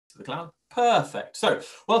to the cloud. Perfect. So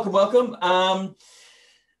welcome.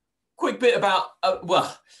 Quick bit about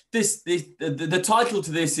well, the title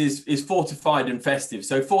to this is Fortified and Festive.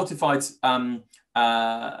 So Fortifieds,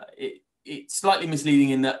 it's slightly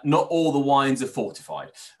misleading in that not all the wines are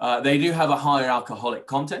fortified. They do have a higher alcoholic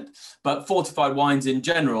content, but fortified wines in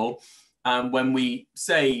general, when we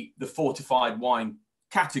say the fortified wine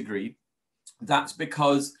category, that's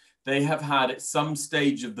because they have had at some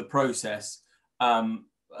stage of the process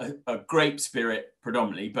a grape spirit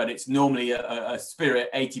predominantly, but it's normally a spirit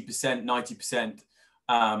 80%, 90%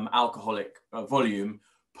 alcoholic volume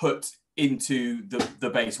put into the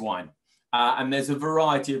base wine. And there's a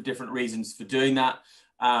variety of different reasons for doing that.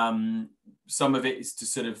 Some of it is to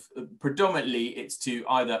sort of, predominantly it's to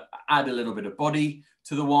either add a little bit of body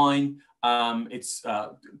to the wine.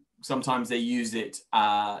 Sometimes they use it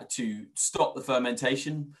to stop the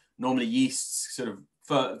fermentation. Normally yeasts sort of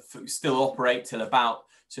still operate till about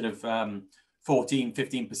sort of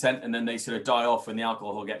 14–15%, and then they sort of die off when the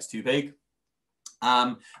alcohol gets too big.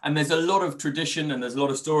 And there's a lot of tradition and there's a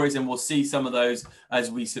lot of stories, and we'll see some of those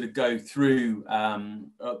as we sort of go through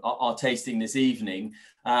our tasting this evening.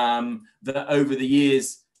 That over the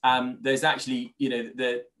years, there's actually,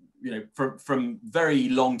 from very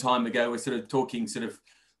long time ago, we're sort of talking sort of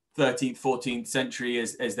 13th, 14th century,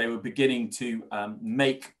 as they were beginning to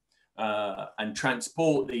make and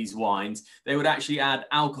transport these wines, they would actually add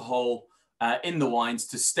alcohol in the wines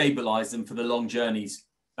to stabilize them for the long journeys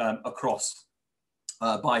across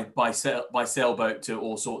by sailboat to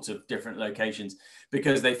all sorts of different locations,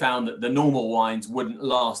 because they found that the normal wines wouldn't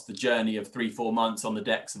last the journey of 3–4 months on the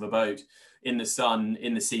decks of a boat, in the sun,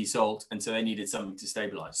 in the sea salt, and so they needed something to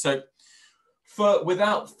stabilize. So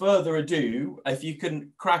without further ado, if you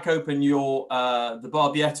can crack open your the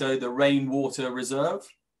Barbeito, the Rainwater Reserve.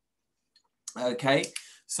 Okay,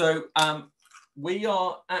 so we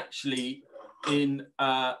are actually in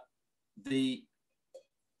the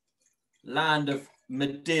land of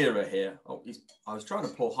Madeira here. Oh, I was trying to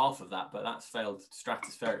pour half of that, but that's failed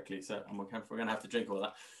stratospherically, so we're going to have to drink all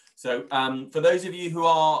that. So for those of you who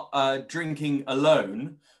are drinking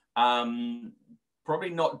alone, probably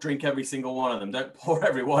not drink every single one of them. Don't pour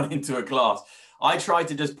every one into a glass. I tried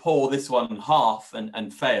to just pour this one half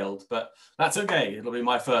and failed, but that's okay. It'll be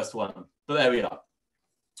my first one. But there we are.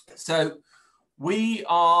 So we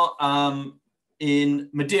are in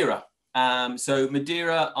Madeira. So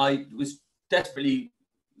Madeira, I was desperately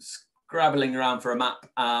scrabbling around for a map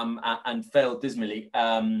and failed dismally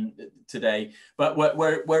today. But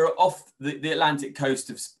we're off the Atlantic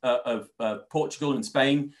coast of Portugal and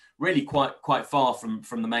Spain, really quite far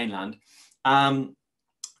from the mainland. And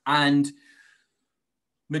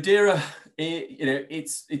Madeira,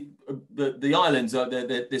 the islands are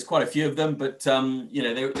there's quite a few of them, but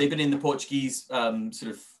they've been in the Portuguese sort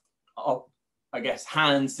of I guess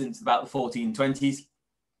hands since about the 1420s,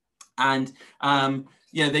 and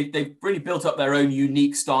they've really built up their own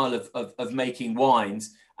unique style of making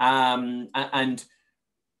wines, and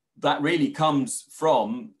that really comes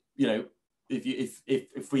from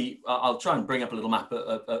if we I'll try and bring up a little map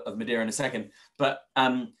of Madeira in a second, but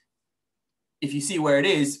if you see where it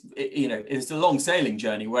is, it's a long sailing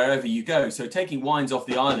journey wherever you go. So taking wines off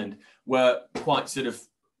the island were quite sort of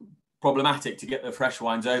problematic to get the fresh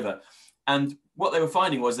wines over. And what they were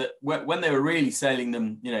finding was that when they were really sailing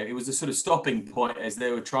them, it was a sort of stopping point as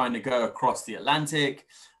they were trying to go across the Atlantic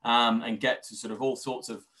and get to sort of all sorts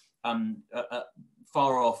of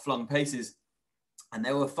far off flung places. And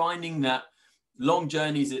they were finding that long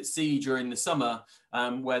journeys at sea during the summer,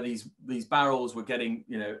 where these barrels were getting,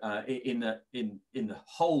 in the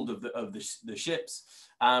hold of the ships,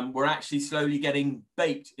 were actually slowly getting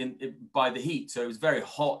baked by the heat. So it was very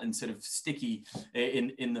hot and sort of sticky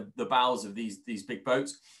in the bows of these big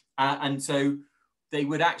boats, and so they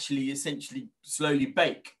would actually essentially slowly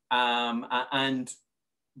bake and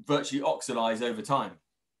virtually oxidize over time.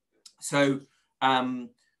 So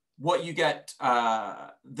what you get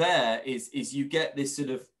there is you get this sort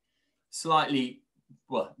of slightly,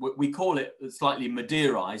 well, we call it slightly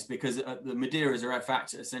Madeirized, because the Madeiras are in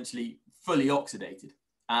fact essentially fully oxidated.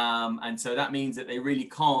 And so that means that they really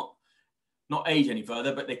can't not age any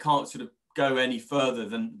further, but they can't sort of go any further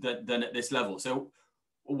than at this level. So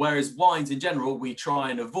whereas wines in general, we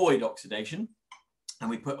try and avoid oxidation, and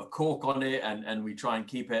we put a cork on it, and we try and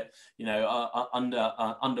keep it,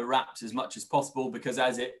 under wraps as much as possible, because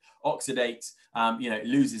as it oxidates, it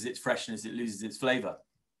loses its freshness, it loses its flavor.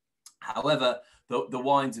 However, the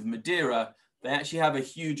wines of Madeira, they actually have a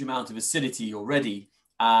huge amount of acidity already,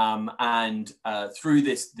 and through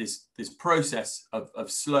this process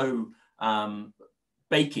of slow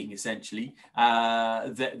baking essentially.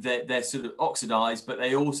 They're sort of oxidized, but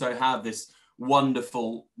they also have this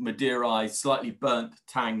wonderful Madeirized, slightly burnt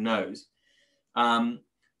tang nose.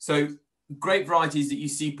 So grape varieties that you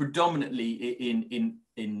see predominantly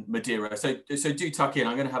in Madeira. So do tuck in.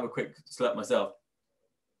 I'm going to have a quick slurp myself.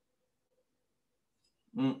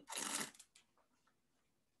 Mm.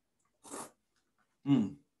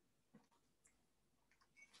 Mm.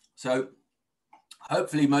 So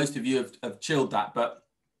hopefully most of you have chilled that, but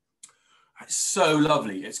it's so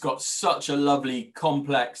lovely. It's got such a lovely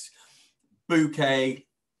complex bouquet.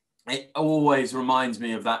 It always reminds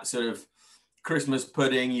me of that sort of Christmas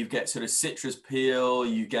pudding. You get sort of citrus peel,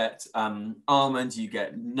 you get almonds, you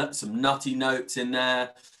get some nutty notes in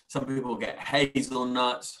there. Some people get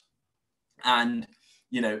hazelnuts, and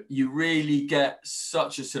you know, you really get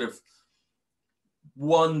such a sort of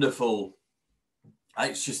wonderful,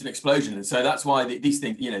 it's just an explosion. And so that's why these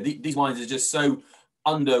things, you know, these wines are just so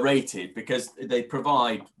underrated, because they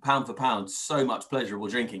provide pound for pound so much pleasurable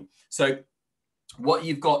drinking. So what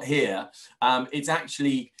you've got here, it's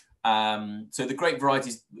actually so the grape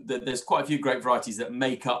varieties, there's quite a few grape varieties that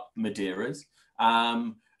make up Madeiras.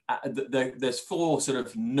 There's 4 sort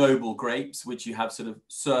of noble grapes, which you have sort of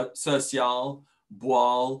Cercial,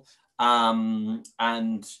 Boal,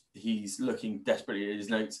 and he's looking desperately at his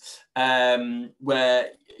notes, where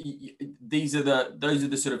those are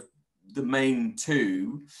the sort of the main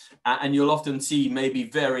 2, and you'll often see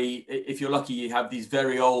maybe if you're lucky, you have these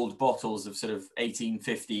very old bottles of sort of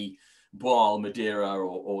 1850 Boal Madeira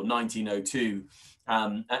or 1902,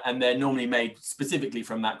 and they're normally made specifically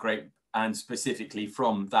from that grape and specifically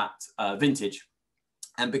from that vintage,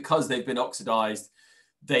 and because they've been oxidized,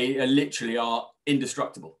 they literally are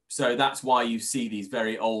indestructible. So that's why you see these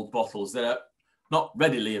very old bottles that are not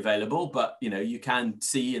readily available, but you know, you can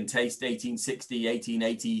see and taste 1860,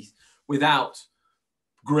 1880 without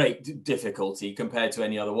great difficulty compared to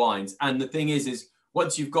any other wines. And the thing is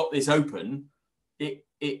once you've got this open, it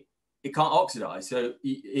can't oxidize. So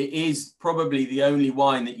it is probably the only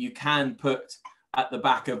wine that you can put at the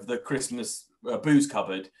back of the Christmas booze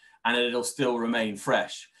cupboard and it'll still remain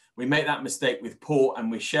fresh. We make that mistake with port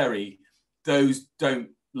and with sherry. Those don't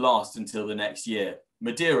last until the next year.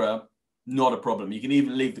 Madeira, not a problem. You can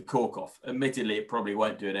even leave the cork off. Admittedly, it probably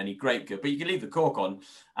won't do it any great good, but you can leave the cork on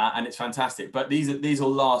and it's fantastic. But these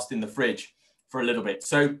will last in the fridge for a little bit.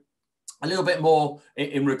 So a little bit more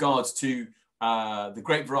in regards to the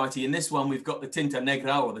grape variety. In this one, we've got the Tinta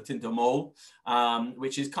Negra or the Tinta Mole,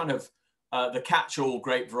 which is kind of the catch-all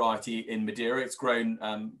grape variety in Madeira. It's grown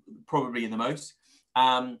probably in the most.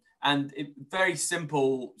 And very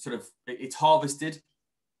simple, sort of, it's harvested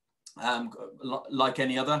like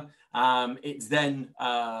any other. It's then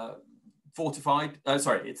fortified.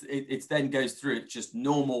 It's then goes through its just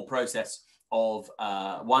normal process of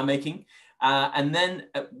winemaking. And then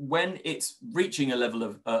when it's reaching a level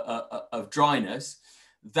of dryness,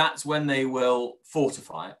 that's when they will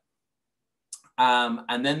fortify it.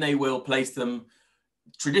 And then they will place them.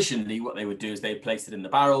 Traditionally, what they would do is they place it in the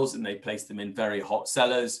barrels and they place them in very hot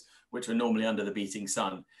cellars, which are normally under the beating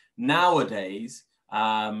sun. Nowadays,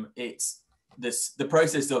 it's the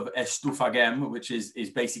process of estufagem, which is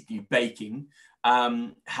basically baking,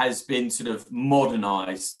 has been sort of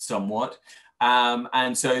modernized somewhat.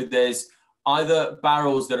 And so there's either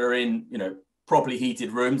barrels that are in, you know, properly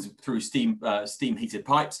heated rooms through steam heated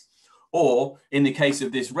pipes, or in the case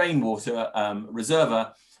of this Rainwater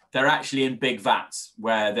Reserva, they're actually in big vats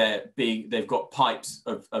where they've got pipes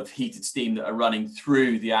of heated steam that are running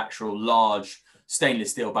through the actual large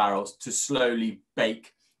stainless steel barrels to slowly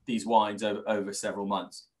bake these wines over several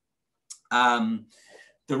months. The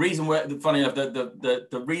reason funny enough,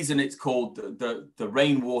 the reason it's called the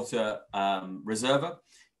Rainwater Reserva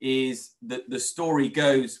is that the story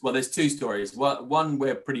goes, well, there's 2 stories. One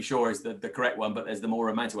we're pretty sure is the correct one, but there's the more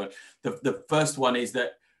romantic one. The first one is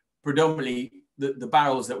that predominantly the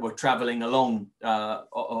barrels that were traveling along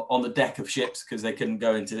on the deck of ships, because they couldn't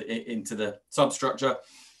go into the substructure,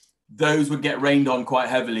 those would get rained on quite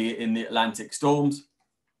heavily in the Atlantic storms,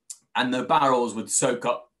 and the barrels would soak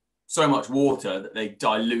up so much water that they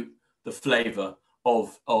dilute the flavor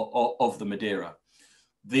of the Madeira.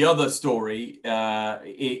 The other story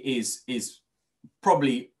is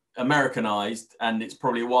probably Americanized, and it's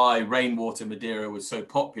probably why Rainwater Madeira was so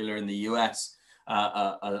popular in the US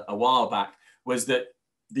a while back, was that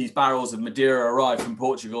these barrels of Madeira arrived from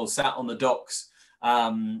Portugal, sat on the docks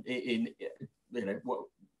in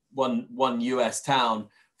one US town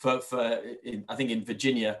I think in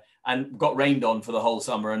Virginia, and got rained on for the whole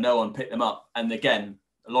summer and no one picked them up. And again,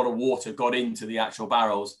 a lot of water got into the actual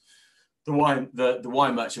barrels. the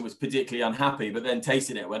wine merchant was particularly unhappy, but then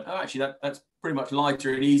tasted it and went, oh, actually that's pretty much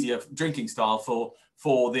lighter and easier drinking style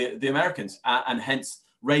for the Americans, and hence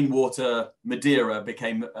Rainwater Madeira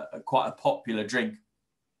became quite a popular drink.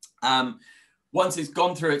 Once it's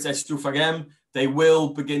gone through its estufagem, they will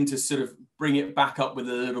begin to sort of bring it back up with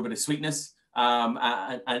a little bit of sweetness,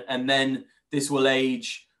 and then this will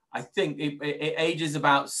age. I think it ages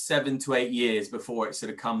about 7 to 8 years before it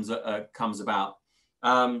sort of comes about.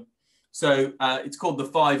 So it's called the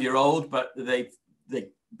 5-year-old, but they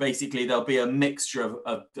basically there'll be a mixture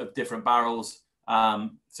of different barrels.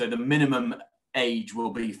 So the minimum age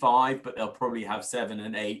will be 5, but they'll probably have 7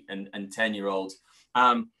 and 8 and 10-year-olds.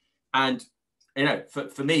 And you know,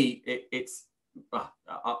 for me, it's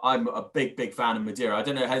I'm a big fan of Madeira. I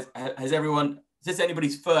don't know, has everyone? Is this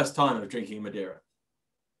anybody's first time of drinking Madeira?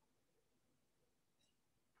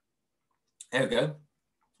 There we go.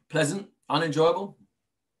 Pleasant, unenjoyable.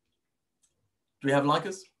 Do we have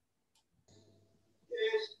likers?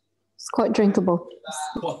 It's quite drinkable.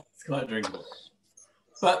 Well, it's quite drinkable.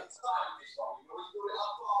 But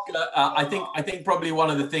I think probably one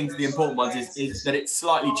of the important ones is that it's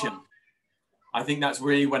slightly chilled. I think that's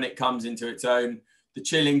really when it comes into its own. The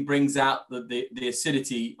chilling brings out the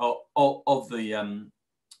acidity of the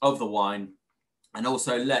wine, and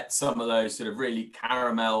also lets some of those sort of really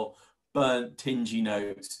caramel, burnt, tingy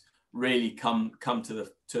notes really come to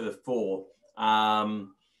the fore. And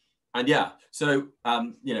yeah, so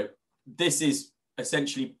you know, this is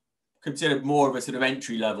essentially considered more of a sort of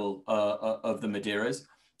entry level of the Madeiras.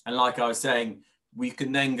 And like I was saying, we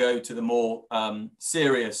can then go to the more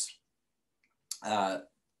serious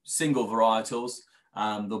single varietals,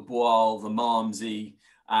 the Boal, the Malmsey,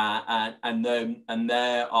 and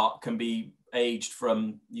there can be aged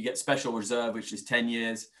from, you get special reserve, which is 10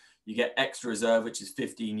 years, you get extra reserve, which is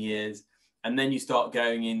 15 years, and then you start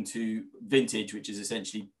going into vintage, which is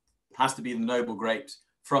essentially has to be the noble grapes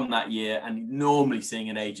from that year, and normally seeing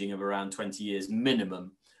an aging of around 20 years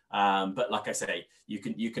minimum. But like I say, you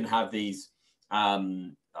can have these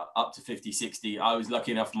up to 50, 60. I was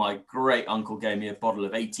lucky enough, my great uncle gave me a bottle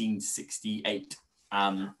of 1868,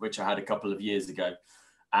 which I had a couple of years ago.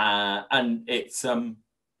 And it's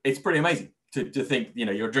pretty amazing to think, you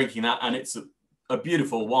know, you're drinking that and it's a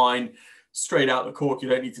beautiful wine straight out the cork. You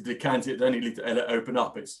don't need to decant it, don't need to let it open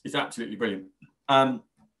up. It's absolutely brilliant.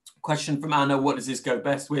 Question from Anna, what does this go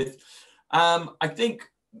best with? I think,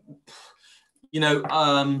 you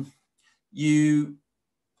know, you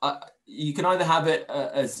can either have it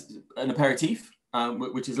as an aperitif,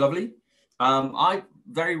 which is lovely. I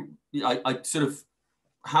sort of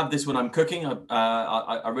have this when I'm cooking.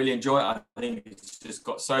 I really enjoy it. I think it's just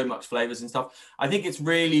got so much flavors and stuff. I think it's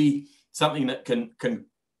really something that can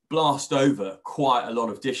blast over quite a lot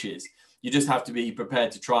of dishes. You just have to be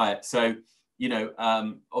prepared to try it. So, you know,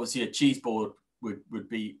 obviously a cheese board would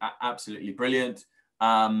be absolutely brilliant.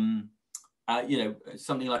 You know,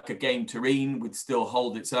 something like a game terrine would still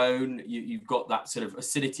hold its own. You've got that sort of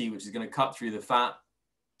acidity, which is going to cut through the fat.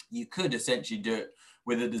 You could essentially do it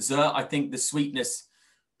with a dessert. I think the sweetness,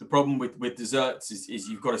 the problem with desserts is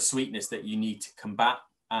you've got a sweetness that you need to combat.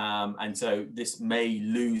 And so this may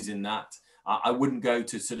lose in that. I wouldn't go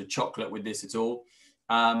to sort of chocolate with this at all.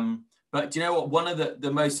 But do you know what? One of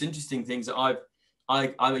the most interesting things that I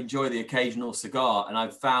enjoy the occasional cigar, and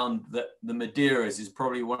I've found that the Madeiras is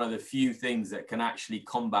probably one of the few things that can actually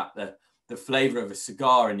combat the flavor of a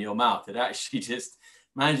cigar in your mouth. It actually just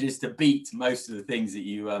manages to beat most of the things that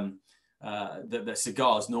you that the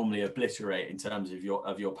cigars normally obliterate in terms of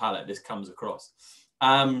your palate. This comes across.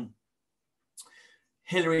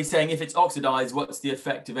 Hillary saying, if it's oxidized, what's the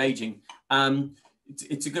effect of aging?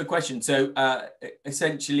 It's a good question. So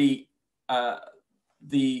essentially,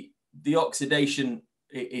 the oxidation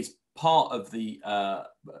is part of the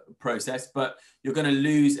process, but you're going to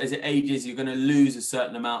lose, as it ages, you're going to lose a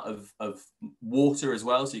certain amount of water as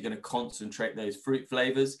well. So you're going to concentrate those fruit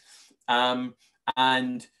flavors.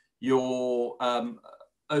 And your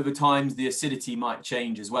over time, the acidity might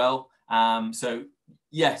change as well. So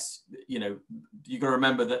yes, you know, you got to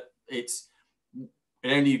remember that it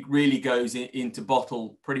only really goes into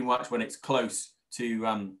bottle pretty much when it's close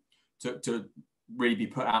to really be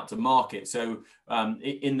put out to market. So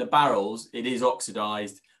in the barrels, it is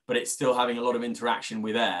oxidized, but it's still having a lot of interaction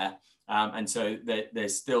with air. And so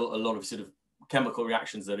there's still a lot of sort of chemical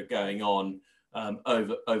reactions that are going on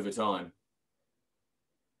over time.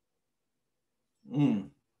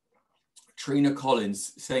 Trina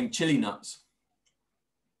Collins saying chili nuts.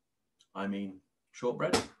 I mean,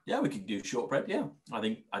 shortbread. Yeah, we could do shortbread. Yeah, I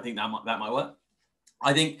think that might work.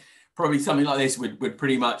 I think probably something like this would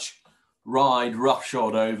pretty much ride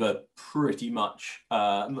roughshod over pretty much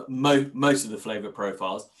most of the flavor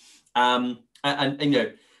profiles. And you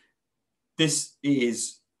know, this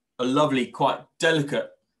is a lovely, quite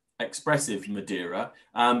delicate, expressive Madeira,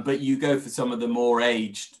 but you go for some of the more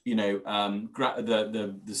aged, you know,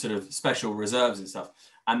 the sort of special reserves and stuff,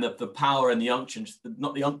 and the power and the unction,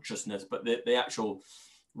 not the unctuousness, but the actual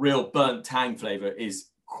real burnt tang flavor is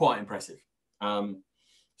quite impressive.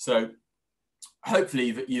 So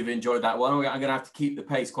hopefully you've enjoyed that one. I'm going to have to keep the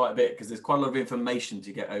pace quite a bit because there's quite a lot of information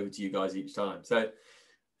to get over to you guys each time. So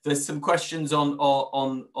there's some questions on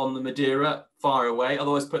the Madeira, fire away.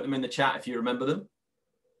 Otherwise, put them in the chat if you remember them.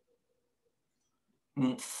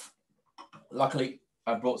 Luckily,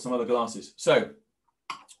 I brought some other glasses. So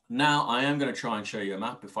now I am going to try and show you a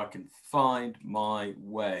map if I can find my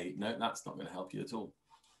way. No, that's not going to help you at all.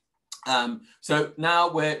 So now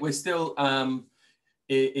we're still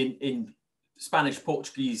in Spanish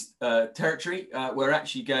Portuguese territory. We're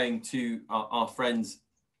actually going to our friends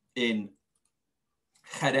in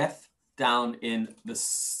Jerez, down in the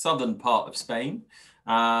southern part of Spain.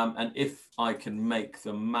 And if I can make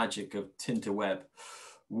the magic of Tinterweb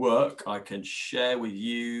work, I can share with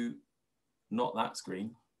you, not that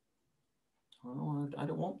screen. Oh, I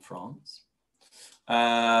don't want France.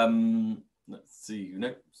 Let's see. No,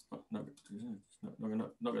 it's not going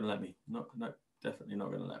to let me. No, definitely not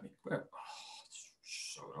going to let me. Where? Oh,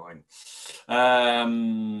 it's so annoying.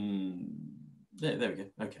 There we go.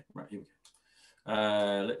 Okay, right, here we go.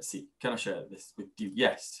 Let's see. Can I share this with you?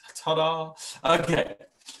 Yes. Ta-da. Okay.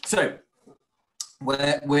 So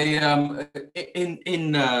we're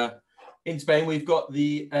in Spain. We've got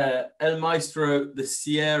the El Maestro, the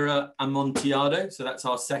Sierra Amontillado. So that's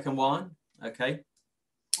our second wine. Okay.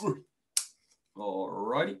 All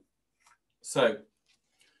righty. So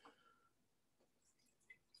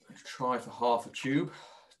let's try for half a tube.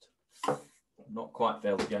 Not quite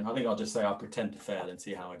failed again. I think I'll just say I'll pretend to fail and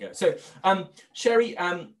see how I go. So sherry,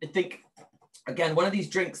 I think, again, one of these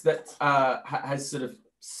drinks that has sort of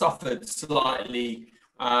suffered slightly,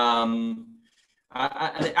 and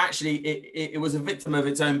it was a victim of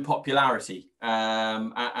its own popularity,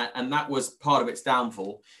 and that was part of its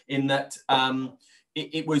downfall, in that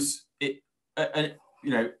it was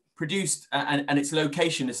produced, and its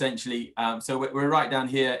location essentially. So we're right down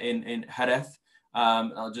here in Jerez.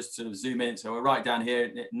 I'll just sort of zoom in. So we're right down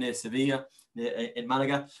here near Sevilla, in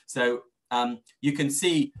Malaga. So you can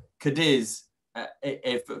see Cadiz,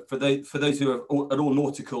 for those who are at all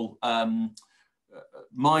nautical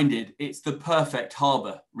minded, it's the perfect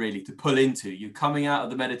harbour really to pull into. You're coming out of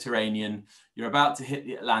the Mediterranean, you're about to hit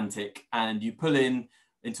the Atlantic, and you pull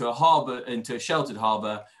into a harbour, into a sheltered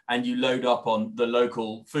harbour, and you load up on the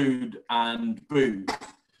local food and booze.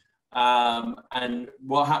 And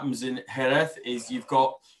what happens in Jerez is you've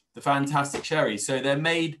got the fantastic sherries. So they're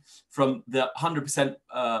made from the 100%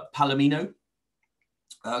 Palomino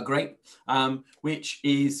grape, which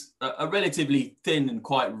is a relatively thin and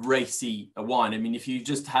quite racy wine. I mean, if you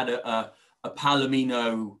just had a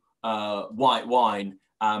Palomino white wine,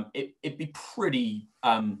 it'd be pretty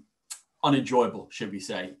unenjoyable, should we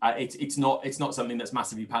say. It's not something that's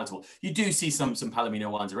massively palatable. You do see some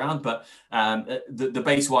Palomino wines around, but the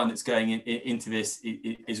base wine that's going into this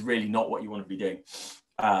is really not what you want to be doing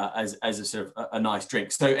as a sort of a nice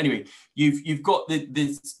drink. So anyway, you've got the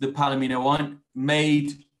Palomino wine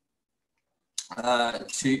made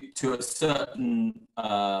to a certain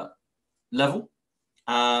level,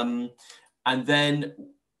 and then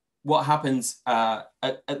what happens at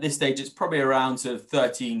this stage, it's probably around sort of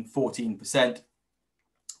 13-14%.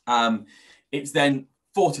 It's then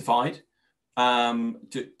fortified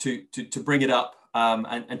to bring it up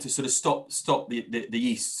and to sort of stop the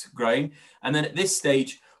yeasts growing. And then at this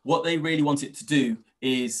stage, what they really want it to do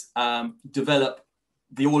is develop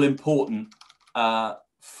the all-important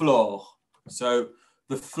flor. So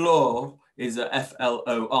the flor is a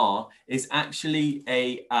FLOR, is actually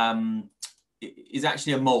a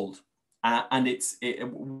mold, and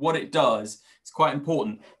what it does, it's quite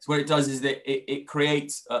important. So what it does is that it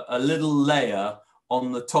creates a little layer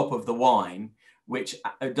on the top of the wine, which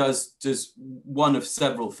does one of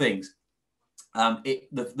several things.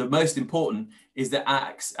 The most important is that it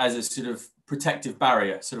acts as a sort of protective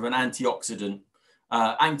barrier, sort of an antioxidant,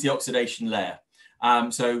 antioxidation layer.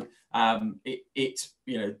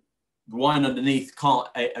 The wine underneath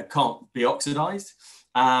can't be oxidized,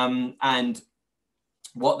 and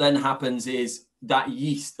what then happens is that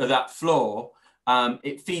yeast, or that flor,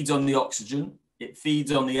 it feeds on the oxygen, it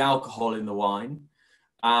feeds on the alcohol in the wine,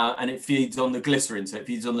 and it feeds on the glycerin, so it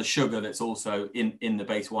feeds on the sugar that's also in the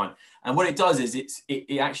base wine. And what it does is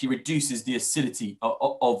it actually reduces the acidity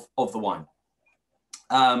of the wine.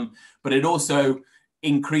 But it also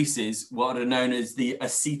increases what are known as the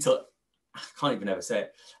acetal, I can't even ever say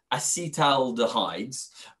it, acetaldehydes,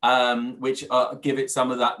 which give it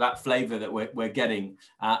some of that flavor that we're getting.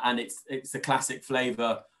 And it's the classic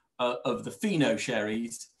flavor of the fino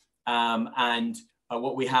sherries. And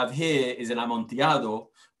what we have here is an Amontillado,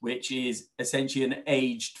 which is essentially an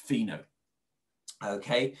aged fino.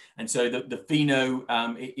 Okay, and so the fino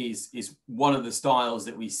is one of the styles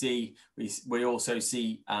that we see. We also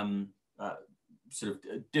see sort of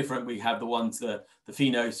different. We have the ones, the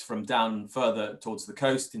finos from down further towards the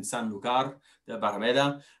coast in San Lugar de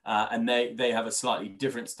Barrameda, and they have a slightly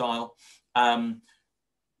different style.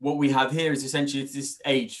 What we have here is essentially this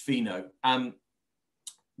aged fino.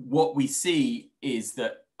 What we see is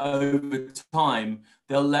that over time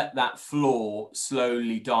they'll let that floor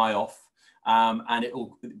slowly die off. And it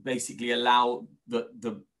will basically allow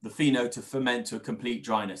the fino to ferment to a complete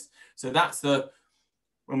dryness. So that's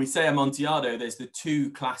when we say Amontillado, there's the two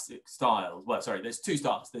classic styles. Well, sorry, there's two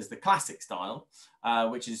styles. There's the classic style,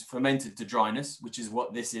 which is fermented to dryness, which is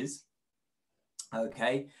what this is.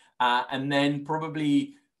 Okay. And then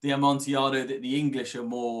probably the Amontillado that the English are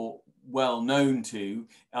more well known to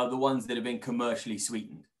are the ones that have been commercially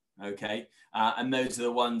sweetened. Okay. And those are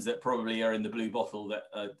the ones that probably are in the blue bottle that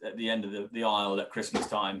at the end of the aisle at Christmas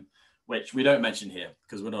time, which we don't mention here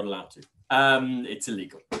because we're not allowed to. It's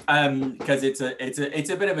illegal because it's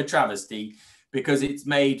a bit of a travesty, because it's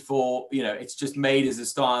made for, it's just made as a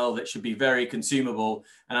style that should be very consumable,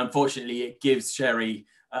 and unfortunately it gives sherry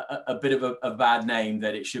a bit of a bad name,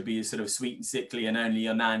 that it should be sort of sweet and sickly and only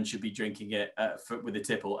your nan should be drinking it with a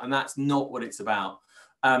tipple, and that's not what it's about.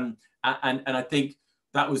 And I think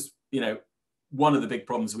that was one of the big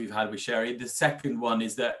problems we've had with sherry. The second one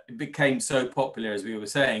is that it became so popular, as we were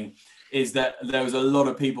saying, is that there was a lot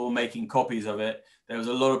of people making copies of it. There was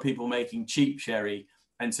a lot of people making cheap sherry.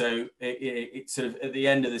 And so it sort of, at the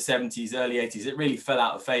end of the 70s, early 80s, it really fell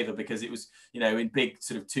out of favor, because it was, in big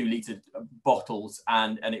sort of 2-liter bottles,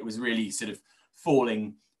 and it was really sort of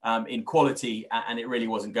falling in quality, and it really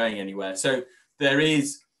wasn't going anywhere. So there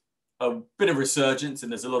is a bit of resurgence,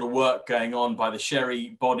 and there's a lot of work going on by the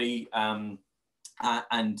sherry body, and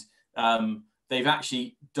they've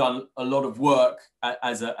actually done a lot of work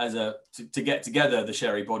to get together the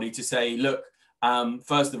sherry body to say, look,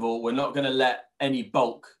 first of all, we're not going to let any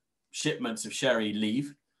bulk shipments of sherry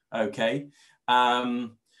leave. Okay. Oh,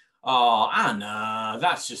 Anna,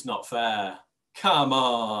 that's just not fair. Come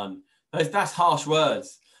on. That's harsh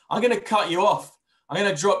words. I'm going to cut you off. I'm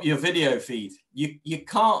going to drop your video feed. You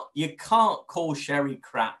can't call sherry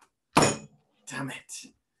crap. Damn it.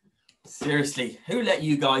 Seriously, who let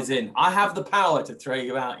you guys in? I have the power to throw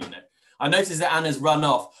you out, I noticed that Anna's run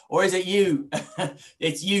off, or is it you?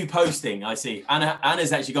 It's you posting, I see.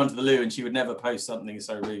 Anna's actually gone to the loo, and she would never post something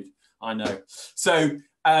so rude. I know. So,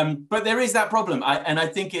 but there is that problem. And I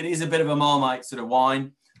think it is a bit of a Marmite sort of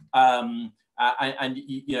wine. And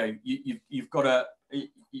you've got to,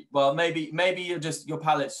 well, maybe your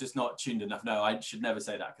palate's just not tuned enough. No, I should never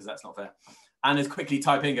say that, because that's not fair. Anna's quickly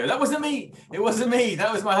typing, go, that wasn't me. It wasn't me.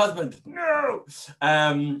 That was my husband. No.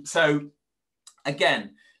 So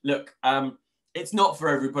again, look, it's not for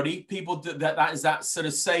everybody. People that is that sort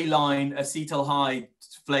of saline acetaldehyde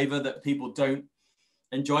flavor that people don't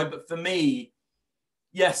enjoy. But for me,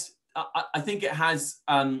 yes, I think it has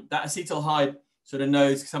that acetaldehyde sort of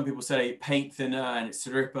nose. Some people say paint thinner and it's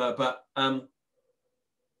Reserva, but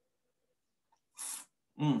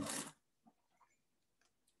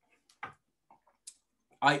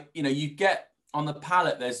you get on the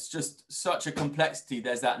palate, there's just such a complexity.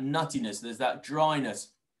 There's that nuttiness, there's that dryness.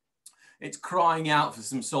 It's crying out for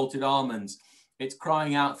some salted almonds. It's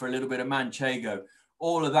crying out for a little bit of manchego.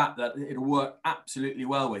 All of that it'll work absolutely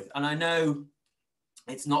well with. And I know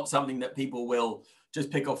it's not something that people will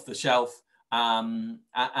just pick off the shelf. And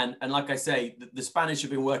like I say, the Spanish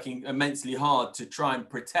have been working immensely hard to try and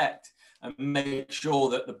protect and make sure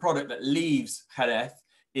that the product that leaves Jerez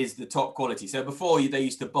is the top quality. So before, they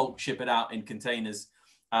used to bulk ship it out in containers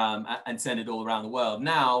and send it all around the world.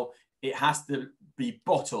 Now it has to be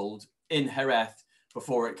bottled in Jerez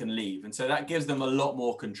before it can leave. And so that gives them a lot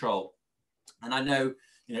more control. And I know,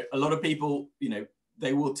 a lot of people,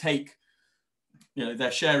 they will take,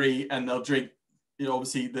 their sherry and they'll drink,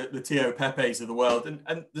 obviously the Tio Pepes of the world.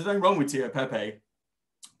 And there's nothing wrong with Tio Pepe,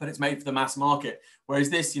 but it's made for the mass market. Whereas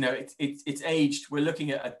this, it's aged. We're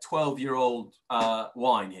looking at a 12-year-old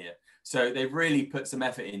wine here. So they've really put some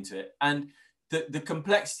effort into it. And the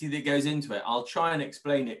complexity that goes into it, I'll try and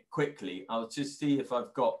explain it quickly. I'll just see if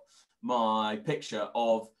I've got my picture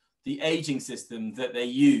of the aging system that they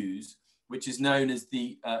use, which is known as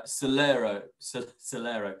the Solera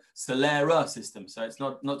system. So it's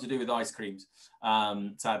not to do with ice creams,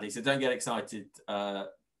 sadly. So don't get excited,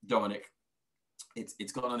 Dominic.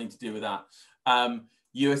 It's got nothing to do with that.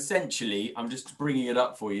 You essentially, I'm just bringing it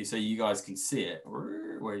up for you so you guys can see it.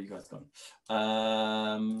 Where are you guys gone?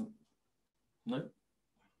 No,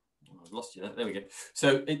 I've lost you. There we go.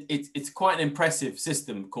 So it's quite an impressive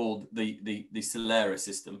system called the Solera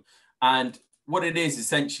system. And what it is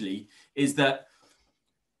essentially is that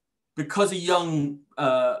because a young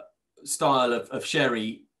style of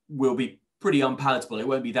sherry will be pretty unpalatable, it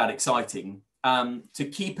won't be that exciting, to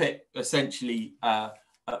keep it essentially a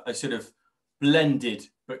sort of blended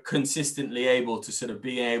but consistently able to sort of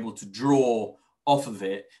be able to draw off of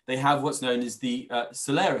it, they have what's known as the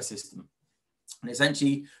Solera system. And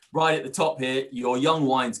essentially right at the top here, your young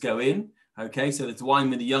wines go in. Okay, so it's wine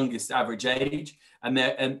with the youngest average age, and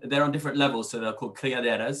they're on different levels, so they're called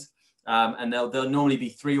criaderas, and they'll normally be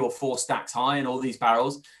 3 or 4 stacks high in all these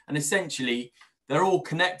barrels, and essentially they're all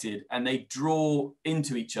connected and they draw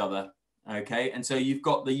into each other. Okay, and so you've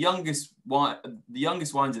got the youngest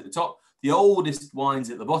wines at the top, the oldest wines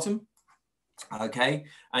at the bottom. Okay,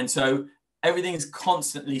 and so everything's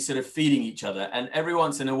constantly sort of feeding each other, and every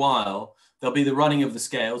once in a while there'll be the running of the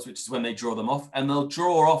scales, which is when they draw them off, and they'll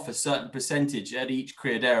draw off a certain percentage at each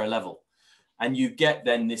criadera level. And you get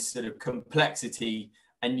then this sort of complexity,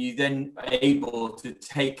 and you then are able to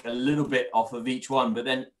take a little bit off of each one, but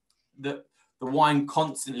then the wine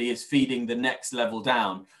constantly is feeding the next level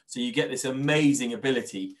down. So you get this amazing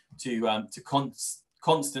ability to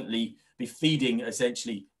constantly be feeding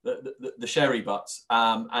essentially the sherry butts,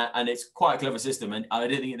 and it's quite a clever system, and I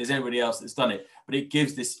don't think there's anybody else that's done it, but it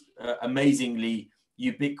gives this amazingly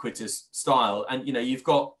ubiquitous style. And you know, you've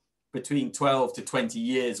got between 12 to 20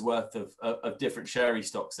 years worth of different sherry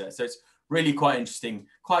stocks there, so it's really quite interesting,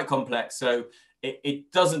 quite complex. So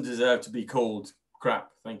it doesn't deserve to be called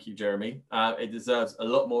crap. Thank you, Jeremy. It deserves a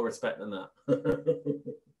lot more respect than that.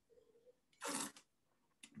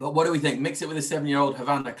 But what do we think? Mix it with a 7-year-old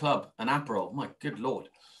Havana Club, an Aperol. My good Lord.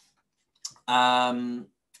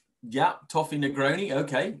 Yeah, toffee Negroni.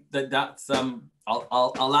 Okay, that's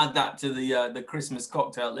I'll add that to the Christmas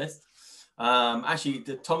cocktail list. Actually,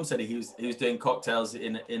 Tom said he was doing cocktails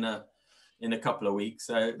in a couple of weeks,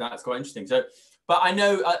 so that's quite interesting. So, but I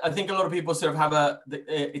know I think a lot of people sort of have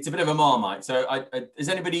it's a bit of a Marmite. So, has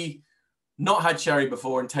anybody not had sherry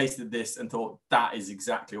before and tasted this and thought that is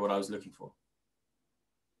exactly what I was looking for?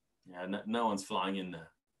 Yeah, no one's flying in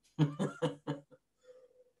there.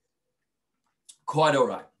 Quite all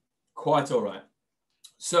right. Quite all right.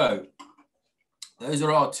 So those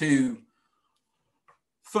are our 2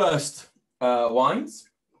 first wines.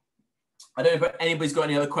 I don't know if anybody's got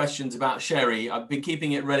any other questions about sherry. I've been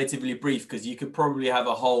keeping it relatively brief because you could probably have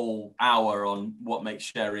a whole hour on what makes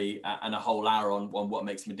sherry and a whole hour on what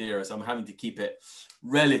makes Madeira. So I'm having to keep it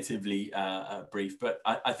relatively brief. But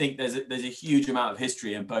I think there's a huge amount of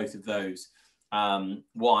history in both of those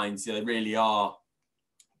wines. They really are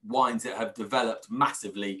wines that have developed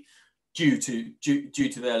massively due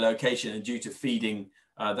to their location and due to feeding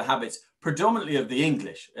the habits predominantly of the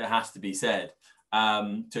English, it has to be said,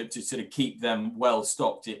 to sort of keep them well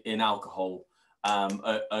stocked in alcohol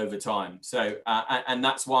over time. So and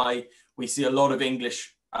that's why we see a lot of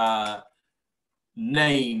English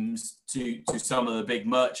names to some of the big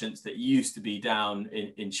merchants that used to be down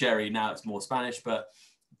in sherry. Now it's more Spanish, but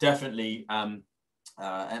definitely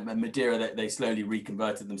Madeira, they slowly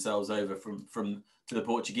reconverted themselves over from to the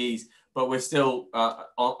Portuguese. But we're still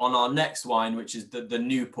on our next wine, which is the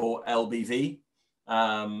Niepoort LBV.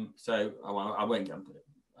 So I won't go into it.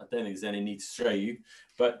 I don't think there's any need to show you.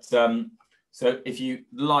 But so if you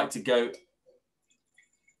like to go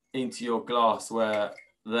into your glassware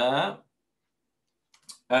there,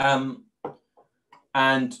 and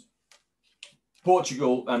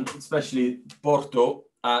Portugal, and especially Porto,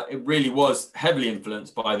 it really was heavily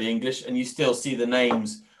influenced by the English, and you still see the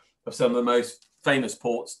names of some of the most famous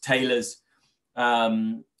ports, Taylor's,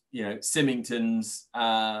 Symington's,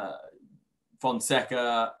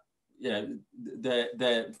 Fonseca.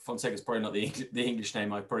 Fonseca's probably not the English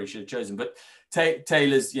name I probably should have chosen, but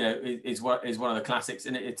Taylor's, is one of the classics,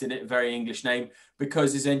 and it's a very English name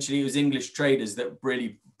because essentially it was English traders that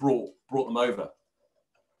really brought them over.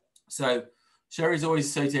 So sherry is always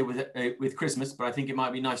associated with Christmas, but I think it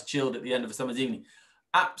might be nice chilled at the end of a summer's evening.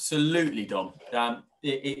 Absolutely, Dom. I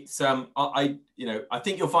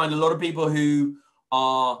think you'll find a lot of people who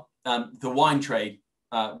are the wine trade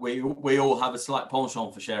we all have a slight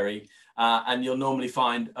penchant for sherry, and you'll normally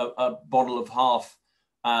find a bottle of half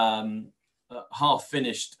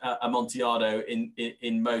finished Amontillado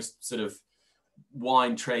in most sort of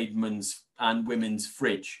wine tradesmen's and women's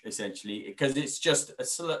fridge, essentially, because it's just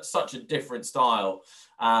such a different style.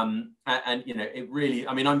 And you know, it really,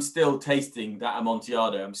 I mean, I'm still tasting that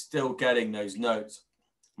Amontillado. I'm still getting those notes.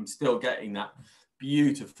 I'm still getting that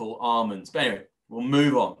beautiful almonds. But anyway, we'll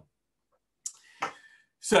move on.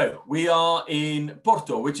 So we are in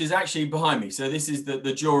Porto, which is actually behind me. So this is the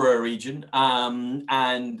Douro region,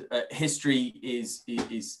 and history is you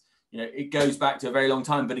know, it goes back to a very long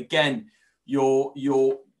time. But again,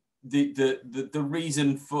 the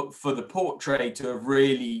reason for the port trade to have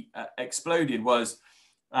really exploded was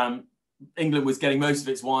England was getting most of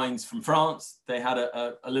its wines from France. They had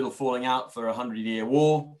a little falling out for a 100-year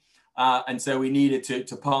war, and so we needed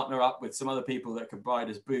to partner up with some other people that could provide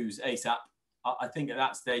us booze ASAP. I think at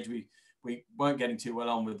that stage we weren't getting too well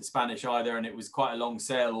on with the Spanish either, and it was quite a long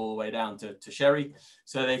sail all the way down to sherry.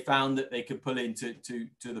 So they found that they could pull into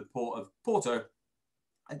the port of Porto,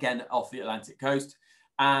 again off the Atlantic coast,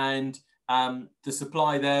 and the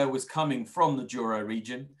supply there was coming from the Douro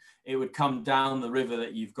region. It would come down the river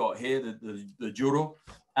that you've got here, the Douro,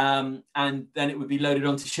 and then it would be loaded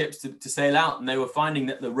onto ships to sail out. And they were finding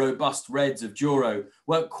that the robust reds of Douro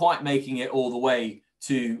weren't quite making it all the way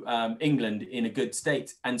to England in a good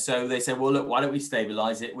state. And so they said, well, look, why don't we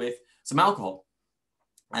stabilize it with some alcohol?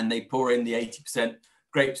 And they pour in the 80%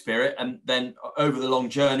 grape spirit, and then over the long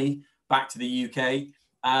journey back to the UK,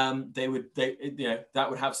 that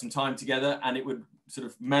would have some time together, and it would sort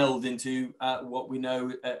of meld into what we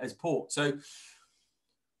know as port. So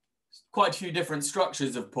quite a few different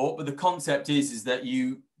structures of port, but the concept is that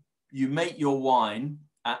you make your wine,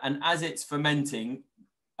 and as it's fermenting,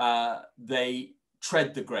 they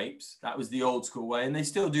tread the grapes. That was the old school way, and they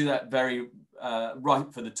still do that very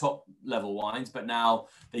right for the top level wines, but now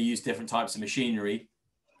they use different types of machinery.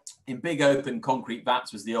 In big open concrete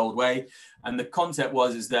vats was the old way, and the concept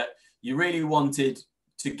is that you really wanted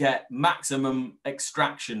to get maximum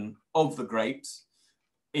extraction of the grapes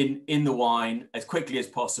in the wine as quickly as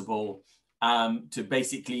possible, to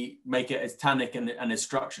basically make it as tannic and as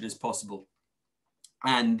structured as possible.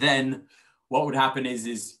 And then what would happen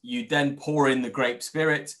is you then pour in the grape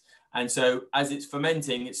spirit. And so as it's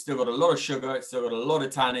fermenting, it's still got a lot of sugar, it's still got a lot of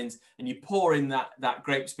tannins, and you pour in that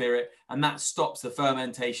grape spirit, and that stops the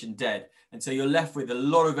fermentation dead. And so you're left with a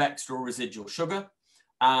lot of extra residual sugar.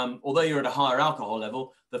 Although you're at a higher alcohol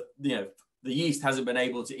level, the yeast hasn't been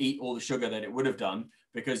able to eat all the sugar that it would have done,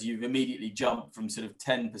 because you've immediately jumped from sort of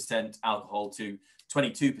 10% alcohol to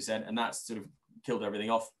 22%, and that's sort of killed everything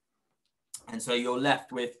off. And so you're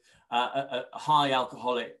left with a high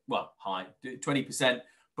alcoholic, well, high, 20%,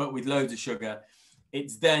 but with loads of sugar.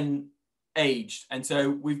 It's then aged. And so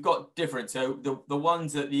we've got different. So the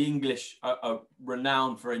ones that the English are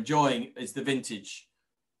renowned for enjoying is the vintage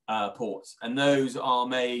ports. And those are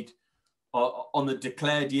made on the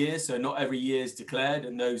declared years. So not every year is declared.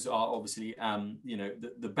 And those are obviously,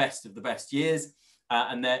 the best of the best years.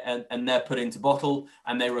 And they're put into bottle,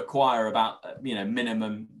 and they require about,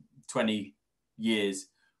 minimum 20 years,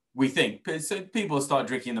 we think. So people start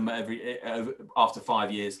drinking them after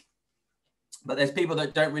 5 years. But there's people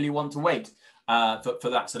that don't really want to wait for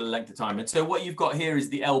that sort of length of time. And so what you've got here is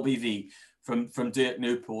the LBV from Dirk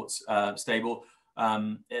Nieupoort's stable,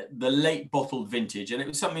 the late bottled vintage. And it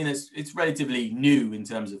was something it's relatively new in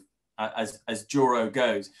terms of as Douro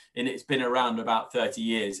goes, and it's been around about 30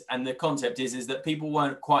 years. And the concept is that people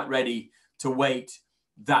weren't quite ready to wait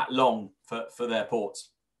that long for their ports.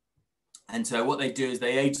 And so what they do is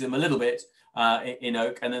they age them a little bit in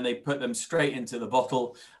oak, and then they put them straight into the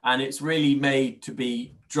bottle, and it's really made to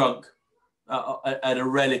be drunk at a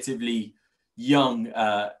relatively young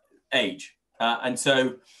age. And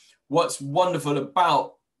so what's wonderful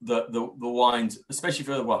about the wines, especially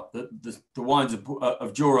for the wines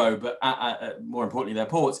of Douro, but more importantly their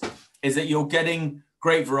ports, is that you're getting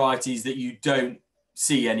great varieties that you don't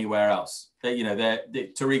see anywhere else. They're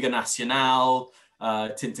Touriga Nacional,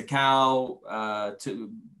 Tintacao,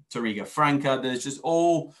 Touriga Franca. There's just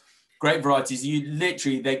all great varieties. You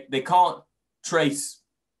literally, they can't trace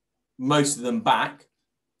most of them back,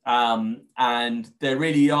 and they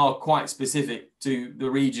really are quite specific to the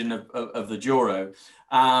region of the Douro.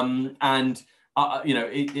 On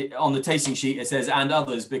the tasting sheet it says "and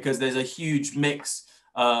others" because there's a huge mix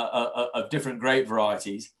of different grape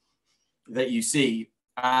varieties that you see,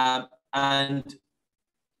 and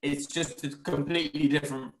it's just a completely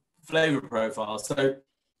different flavor profile. So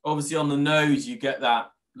obviously on the nose you get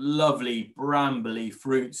that lovely brambly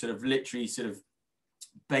fruit, sort of literally sort of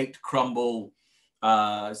baked crumble,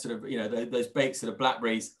 sort of, you know, those baked sort of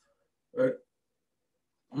blackberries.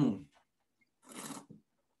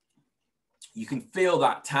 You can feel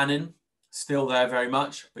that tannin still there very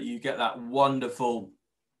much, but you get that wonderful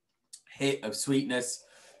hit of sweetness.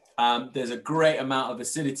 There's a great amount of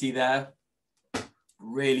acidity there,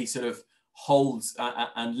 really sort of holds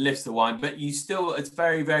and lifts the wine, but you still, it's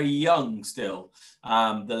very, very young still,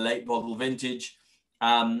 the late bottle vintage.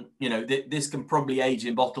 You know, this can probably age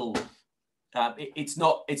in bottle. It's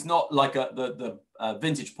not like the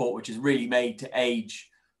vintage port, which is really made to age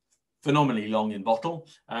phenomenally long in bottle.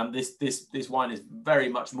 This wine is very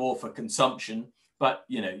much more for consumption, but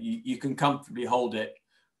you know, you can comfortably hold it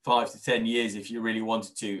 5 to 10 years if you really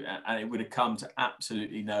wanted to, and it would have come to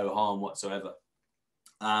absolutely no harm whatsoever.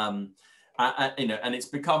 You know, and it's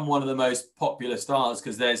become one of the most popular styles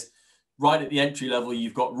because there's, right at the entry level,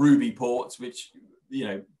 you've got ruby ports, which, you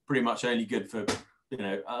know, pretty much only good for, you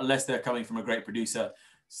know, unless they're coming from a great producer,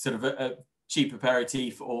 sort of a cheap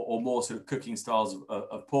aperitif or more sort of cooking styles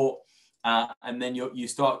of port. And then you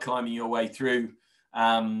start climbing your way through,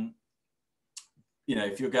 you know,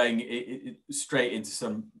 if you're going straight into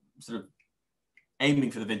some sort of aiming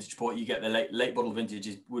for the vintage port, you get the late bottle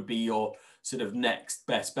vintages would be your sort of next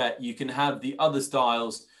best bet. You can have the other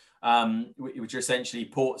styles, which are essentially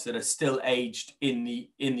ports that are still aged in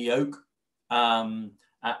the oak.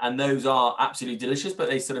 And those are absolutely delicious, but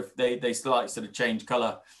they slightly change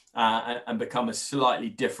color and become a slightly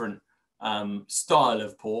different style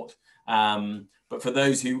of port. But for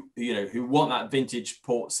those who want that vintage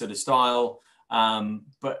port sort of style,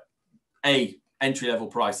 but entry-level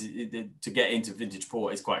price to get into vintage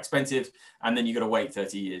port is quite expensive, and then you've got to wait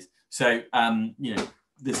 30 years. So you know,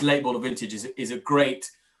 this late bottle vintage is a great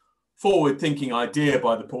forward-thinking idea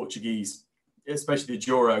by the Portuguese, especially the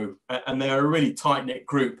Douro, and they're a really tight-knit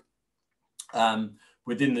group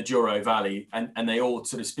within the Douro Valley, and they all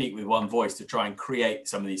sort of speak with one voice to try and create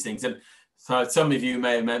some of these things. And so some of you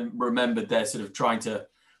may have remembered they're sort of trying to,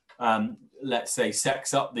 let's say,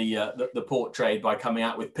 sex up the port trade by coming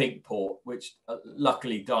out with pink port, which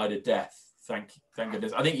luckily died a death. Thank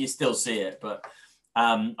goodness. I think you still see it, but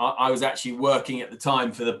I was actually working at the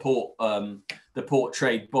time for the port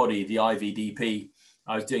trade body, the IVDP.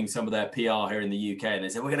 I was doing some of their PR here in the UK, and they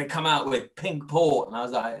said, we're going to come out with pink port. And I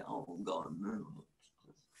was like, oh, God, no,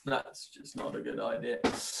 that's just not a good idea.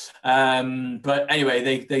 But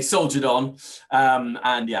anyway, they soldiered on.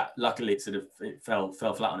 And yeah, luckily it fell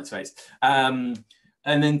flat on its face. And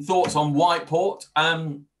then thoughts on white port.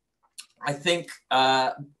 I think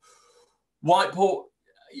white port,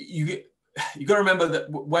 you got to remember that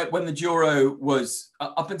when the Douro was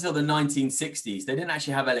up until the 1960s, they didn't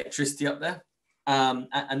actually have electricity up there.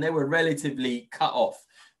 And they were relatively cut off.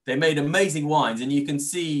 They made amazing wines, and you can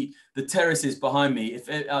see the terraces behind me. If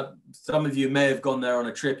some of you may have gone there on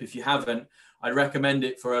a trip, if you haven't, I'd recommend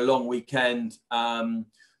it for a long weekend. Dom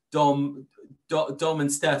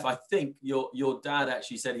and Steph, I think your dad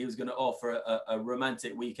actually said he was going to offer a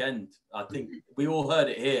romantic weekend. I think we all heard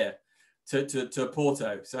it here to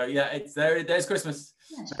Porto. So yeah, it's there. There's Christmas.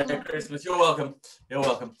 Merry Christmas. You're welcome. You're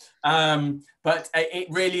welcome. But it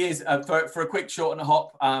really is for a quick short and a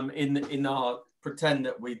hop. In our pretend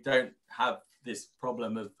that we don't have this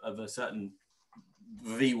problem of a certain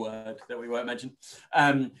V word that we won't mention.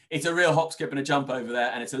 It's a real hop, skip, and a jump over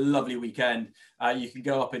there, and it's a lovely weekend. You can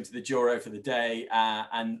go up into the Douro for the day,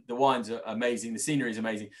 and the wines are amazing. The scenery is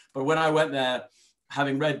amazing. But when I went there,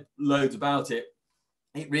 having read loads about it,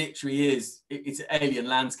 it literally is, it's an alien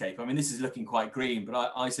landscape. I mean, this is looking quite green,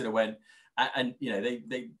 but I sort of went, and you know,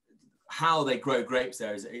 they how they grow grapes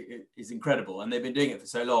there is incredible, and they've been doing it for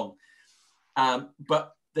so long.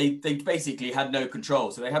 But they basically had no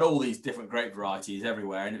control. So they had all these different grape varieties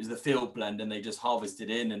everywhere, and it was the field blend, and they just harvested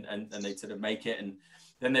in and they sort of make it. And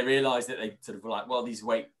then they realized that they sort of were like, well, these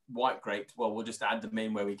white grapes, well, we'll just add them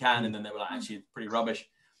in where we can. And then they were like, actually, it's pretty rubbish.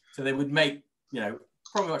 So they would make, you know,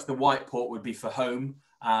 probably much the white port would be for home.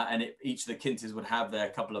 And each of the Quintas would have their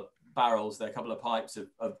couple of barrels, their couple of pipes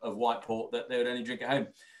of white port that they would only drink at home.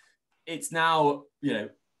 It's now, you know,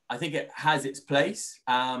 I think it has its place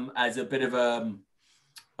as a bit of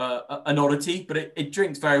an oddity, but it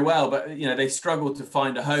drinks very well. But, you know, they struggle to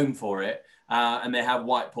find a home for it. And they have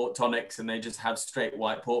white port tonics, and they just have straight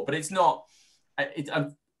white port. But it's not, I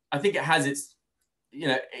think it has its, you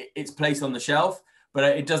know, its place on the shelf, but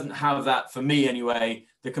it doesn't have that, for me anyway,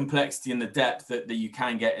 the complexity and the depth that you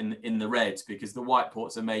can get in the reds, because the white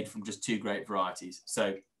ports are made from just two grape varieties.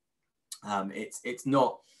 So it's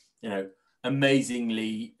not, you know,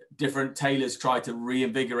 amazingly different. Taylor's tried to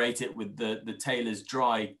reinvigorate it with the Taylor's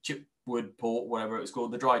dry chip wood port, whatever it was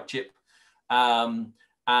called, the dry chip. And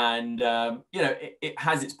And you know, it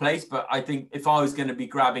has its place, but I think if I was going to be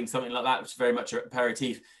grabbing something like that, which is very much an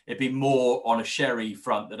aperitif, it'd be more on a sherry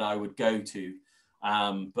front that I would go to,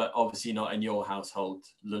 but obviously not in your household,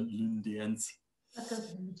 Lundians.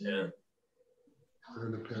 Yeah.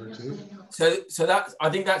 An aperitif. So that's, I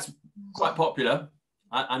think that's quite popular.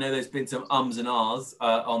 I know there's been some ums and ahs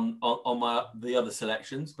on the other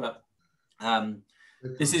selections, but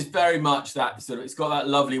this is very much that sort of, it's got that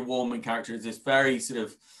lovely warming character. It's just very sort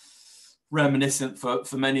of reminiscent for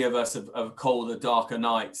many of us of colder, darker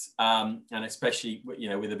nights, and especially, you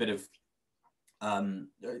know, with a bit of, you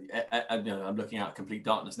know, I'm looking at complete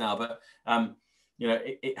darkness now, but you know,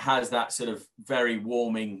 it has that sort of very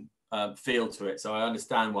warming feel to it. So I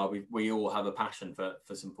understand why we all have a passion for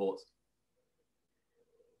some ports.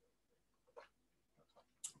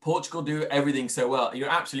 Portugal do everything so well. You're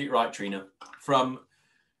absolutely right, Trina. From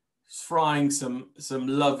frying some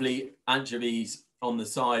lovely anchovies on the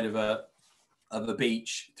side of a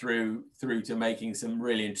beach through to making some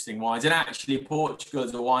really interesting wines. And actually, Portugal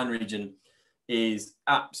as a wine region is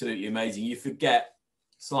absolutely amazing. You forget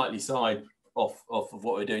slightly side off of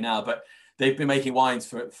what we're doing now, but they've been making wines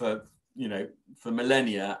for you know, for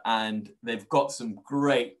millennia, and they've got some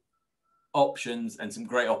great options and some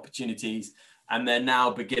great opportunities. And they're now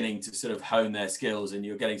beginning to sort of hone their skills, and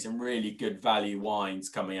you're getting some really good value wines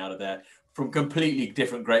coming out of there from completely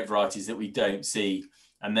different grape varieties that we don't see.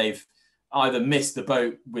 And they've either missed the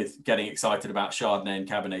boat with getting excited about Chardonnay and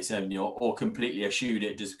Cabernet Sauvignon, or completely eschewed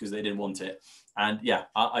it just because they didn't want it. And yeah,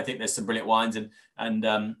 I think there's some brilliant wines. And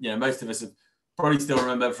you know, most of us have probably still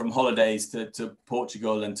remember from holidays to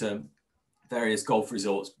Portugal and to various golf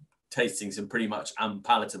resorts, tasting some pretty much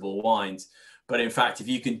unpalatable wines. But in fact, if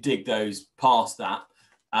you can dig those past that,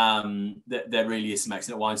 there really is some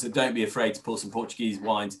excellent wines. So don't be afraid to pull some Portuguese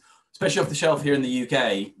wines, especially off the shelf here in the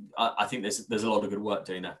UK. I think there's a lot of good work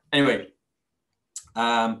doing that. Anyway,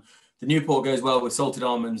 the Niepoort goes well with salted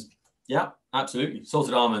almonds. Yeah, absolutely.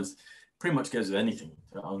 Salted almonds pretty much goes with anything.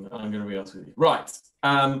 So I'm going to be honest with you. Right.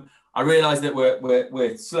 I realise that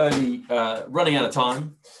we're slowly running out of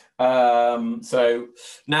time. So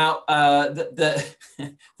now the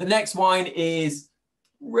next wine is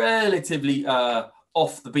relatively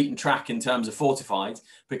off the beaten track in terms of fortified,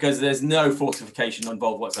 because there's no fortification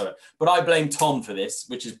involved whatsoever. But I blame Tom for this,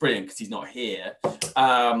 which is brilliant because he's not here.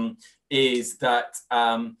 Is that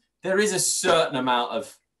there is a certain amount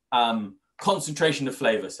of concentration of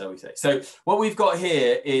flavour, so we say. So what we've got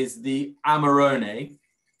here is the Amarone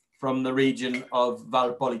from the region of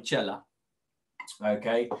Valpolicella.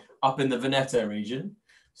 Okay, up in the Veneto region.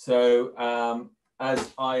 So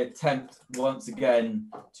as I attempt once again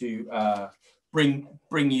to bring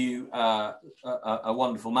you a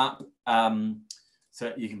wonderful map,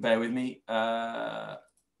 so you can bear with me. But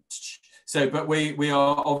we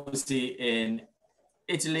are obviously in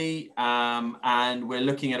Italy, and we're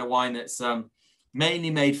looking at a wine that's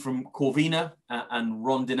mainly made from Corvina and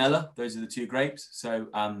Rondinella. Those are the two grapes. So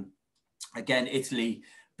again, Italy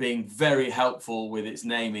being very helpful with its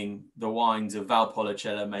naming the wines of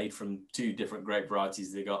Valpolicella made from two different grape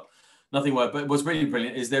varieties. They got nothing more. But what's really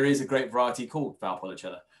brilliant is there is a grape variety called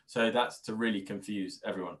Valpolicella. So that's to really confuse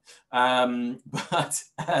everyone.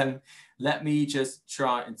 Let me just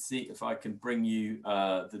try and see if I can bring you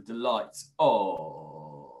the delights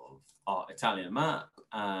of our Italian map.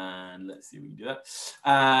 And let's see if we can do that.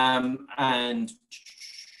 And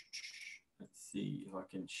let's see if I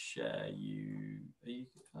can share you.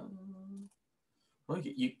 Well,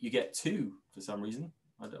 you get two for some reason.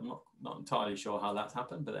 I'm not entirely sure how that's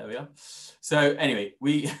happened, but there we are. So anyway,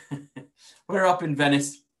 we're up in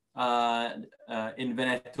Venice, in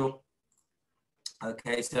Veneto.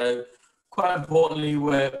 Okay, so quite importantly,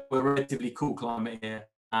 we're relatively cool climate here,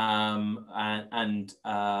 and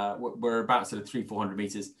we're about sort of 300-400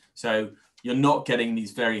 meters. So you're not getting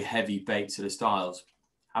these very heavy baked sort of styles.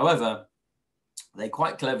 However, they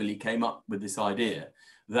quite cleverly came up with this idea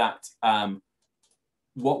that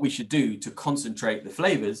what we should do to concentrate the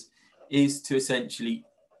flavors is to essentially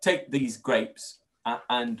take these grapes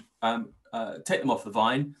and take them off the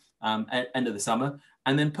vine end of the summer,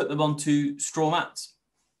 and then put them onto straw mats.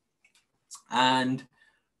 And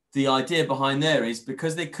the idea behind there is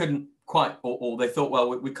because they couldn't quite, or they thought,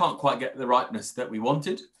 well, we can't quite get the ripeness that we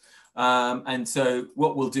wanted. And so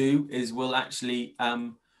what we'll do is we'll actually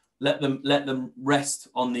let them rest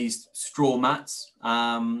on these straw mats,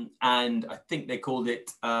 and I think they called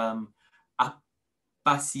it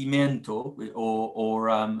appassimento or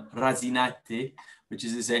rasinate, which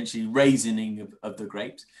is essentially raisioning of the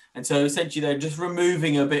grapes. And so essentially they're just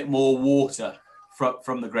removing a bit more water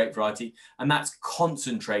from the grape variety, and that's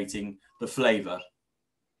concentrating the flavour.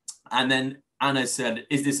 And then Anna said,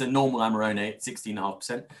 is this a normal Amarone at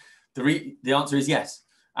 16.5%? The answer is yes.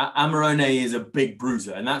 Amarone is a big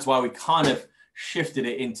bruiser, and that's why we kind of shifted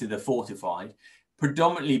it into the fortified,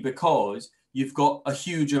 predominantly because you've got a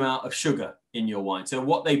huge amount of sugar in your wine. So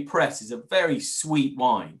what they press is a very sweet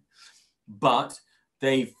wine, but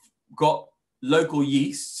they've got local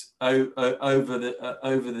yeasts over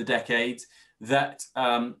the decades that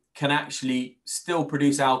can actually still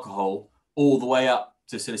produce alcohol all the way up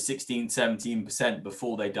to sort of 16, 17%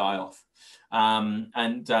 before they die off.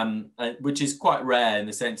 Which is quite rare in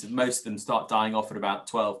the sense that most of them start dying off at about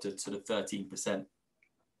 12 to sort of 13%.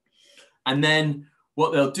 And then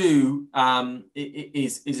what they'll do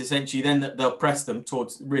is essentially then they'll press them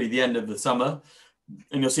towards really the end of the summer,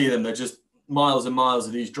 and you'll see them, they're just miles and miles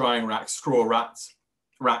of these drying racks, straw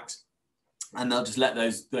racks, and they'll just let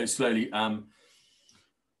those slowly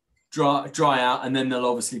dry out, and then they'll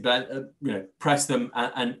obviously press them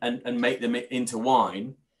and make them into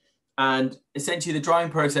wine. And essentially the drying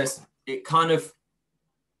process, it polymerizes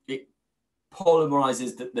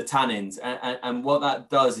the tannins, and what that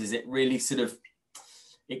does is it really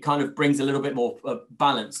it kind of brings a little bit more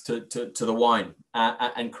balance to the wine,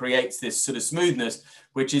 and creates this sort of smoothness,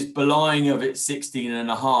 which is belying of its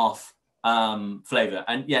 16.5 flavor.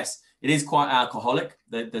 And yes, it is quite alcoholic.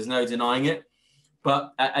 There's no denying it,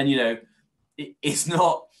 but it's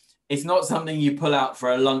not something you pull out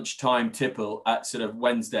for a lunchtime tipple at sort of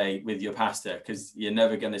Wednesday with your pasta, because you're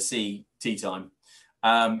never going to see tea time.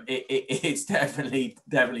 It's definitely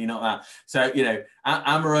not that. So,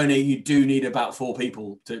 Amarone, you do need about 4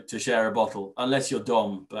 people to share a bottle, unless you're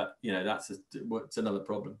Dom, but that's another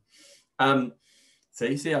problem. So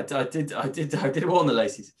you see, I did warn the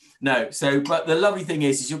ladies. No, but the lovely thing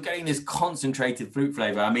is you're getting this concentrated fruit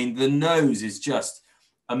flavor. I mean, the nose is just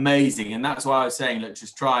amazing, and that's why I was saying, look,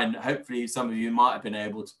 just try, and hopefully some of you might have been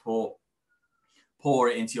able to pour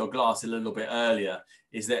it into your glass a little bit earlier.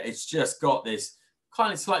 Is that it's just got this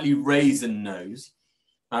kind of slightly raisin nose,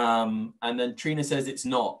 and then Trina says it's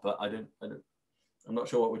not, but I'm not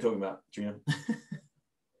sure what we're talking about, Trina.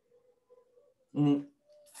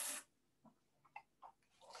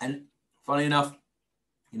 And funny enough,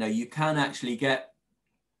 you can actually get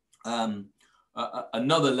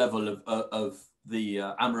another level of the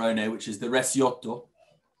Amarone, which is the Resiotto,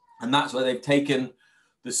 and that's where they've taken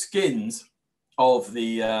the skins of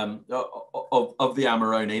the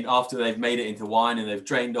Amarone after they've made it into wine and they've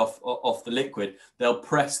drained off the liquid. They'll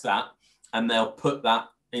press that and they'll put that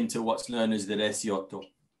into what's known as the Resiotto,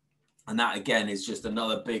 and that again is just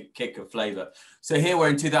another big kick of flavor. So here we're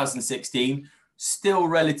in 2016, still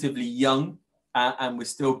relatively young, and we're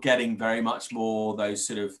still getting very much more those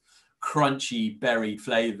sort of crunchy berry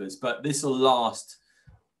flavors, but this will last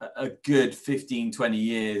a good 15, 20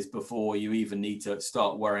 years before you even need to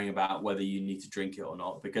start worrying about whether you need to drink it or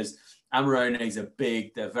not, because Amarones are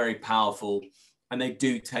big, they're very powerful, and they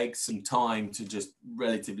do take some time to just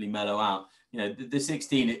relatively mellow out. The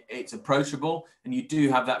 16, it's approachable, and you do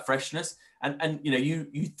have that freshness, and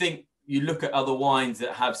you think, you look at other wines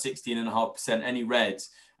that have 16.5%, any reds,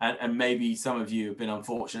 and maybe some of you have been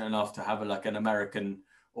unfortunate enough to have an American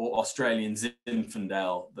or Australian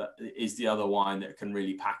Zinfandel, that is the other wine that can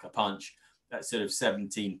really pack a punch. That's sort of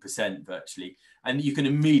 17% virtually. And you can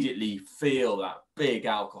immediately feel that big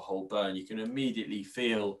alcohol burn. You can immediately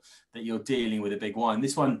feel that you're dealing with a big wine.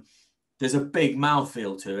 This one, there's a big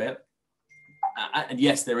mouthfeel to it. And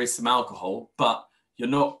yes, there is some alcohol, but you're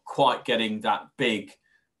not quite getting that big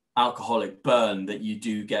alcoholic burn that you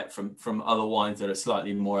do get from other wines that are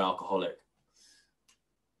slightly more alcoholic.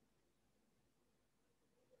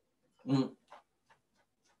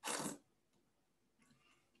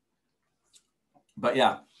 But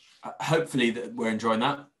yeah, hopefully that we're enjoying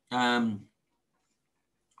that.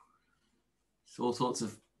 It's all sorts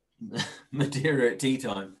of Madeira at tea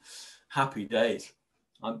time. Happy days.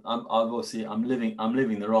 I'm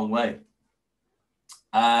living the wrong way.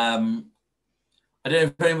 I don't know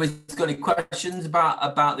if anybody's got any questions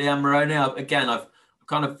about the Amarone. Again, I've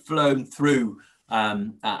kind of flown through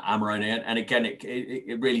Amarone, and again,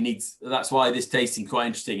 it really needs. That's why this tasting is quite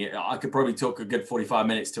interesting. I could probably talk a good 45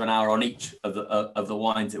 minutes to an hour on each of the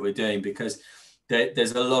wines that we're doing, because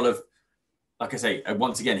there's a lot of, like I say,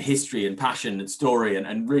 once again, history and passion and story,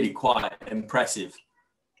 and really quite impressive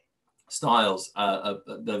styles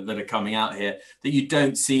that are coming out here that you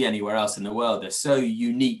don't see anywhere else in the world. They're so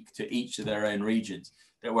unique to each of their own regions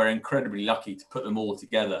that we're incredibly lucky to put them all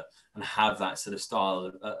together and have that sort of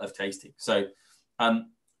style of tasting. So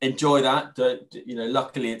enjoy that.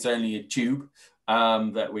 Luckily it's only a tube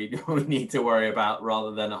that we need to worry about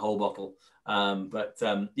rather than a whole bottle.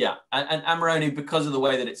 Yeah, and Amarone, because of the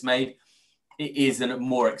way that it's made, it is a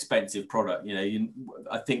more expensive product. You know,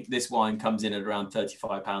 I think this wine comes in at around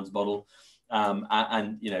 £35 a bottle,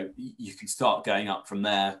 and you know, you can start going up from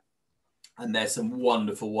there. And there's some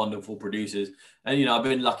wonderful, wonderful producers. And you know, I've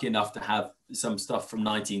been lucky enough to have some stuff from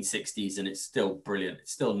 1960s, and it's still brilliant.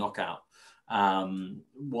 It's still knockout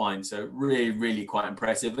wine. So really, really quite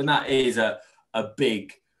impressive. And that is a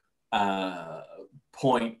big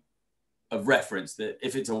point of reference, that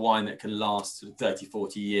if it's a wine that can last sort of 30,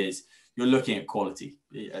 40 years, you're looking at quality.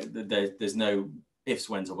 There's no ifs,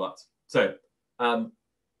 whens or buts. So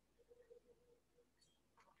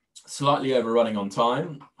slightly overrunning on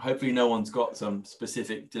time. Hopefully no one's got some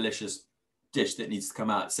specific delicious dish that needs to come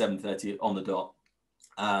out at 7:30 on the dot.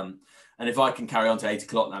 And if I can carry on to 8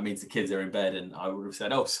 o'clock, that means the kids are in bed, and I would have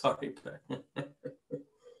said, oh, sorry.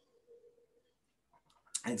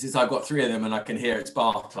 And since I've got 3 of them and I can hear it's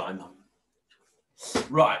bath time.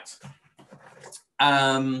 Right.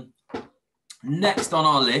 Next on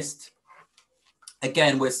our list,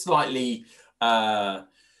 again, we're slightly, shall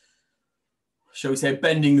we say,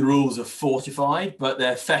 bending the rules of Fortified, but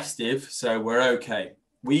they're festive, so we're okay.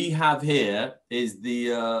 We have here is the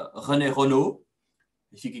Renou.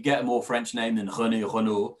 If you could get a more French name than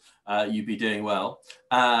Renou, you'd be doing well.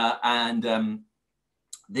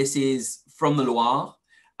 This is from the Loire,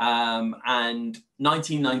 and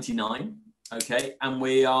 1999, okay? And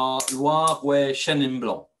we are Loire, we're Chenin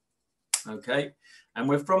Blanc, okay? And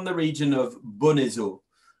we're from the region of Bonnezeaux.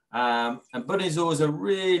 And Bonnezeaux is a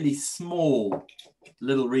really small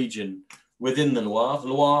little region within the Loire.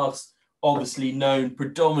 Loire's obviously known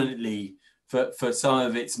predominantly for some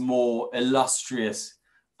of its more illustrious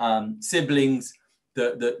siblings,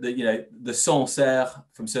 the Sancerre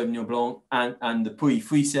from Sauvignon Blanc, and the Puy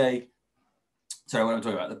Fuissé. Sorry, what I'm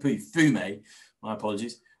talking about, the Puy Fumé. My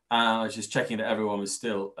apologies. I was just checking that everyone was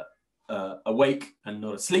still awake and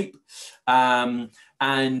not asleep.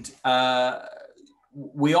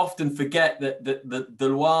 We often forget that the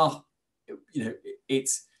Loire, you know,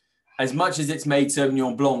 it's, as much as it's made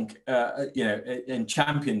Sauvignon Blanc, you know, and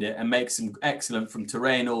championed it and makes them excellent from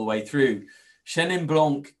Touraine all the way through, Chenin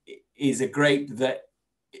Blanc is a grape that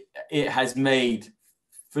it has made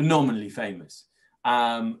phenomenally famous,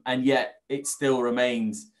 and yet it still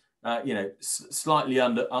remains, you know, slightly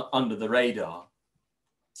under the radar,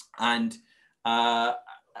 and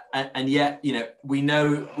yet, you know, we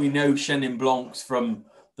know Chenin Blancs from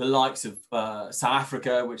the likes of South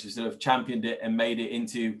Africa, which has sort of championed it and made it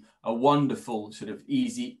into a wonderful sort of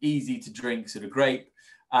easy to drink sort of grape,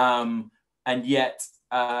 and yet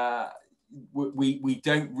we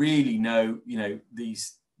don't really know, you know,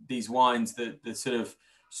 these wines, the sort of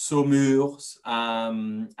Saumurs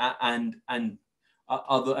and the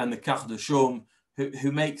Carte de Chaume,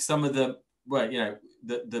 who make some of the, well, you know,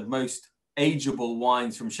 the most ageable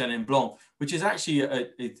wines from Chenin Blanc, which is actually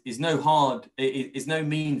it is no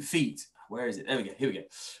mean feat. Where is it? There we go. Here we go.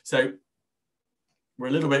 So we're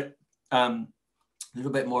a little bit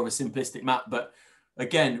more of a simplistic map, but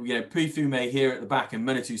again, you know, Puy Fumé here at the back and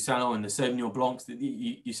Manitou Salon and the Sauvignon Blancs, that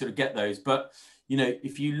you sort of get those. But you know,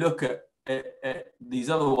 if you look at these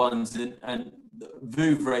other ones, and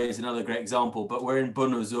Vouvray is another great example, but we're in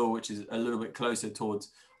Bonnezeaux, which is a little bit closer towards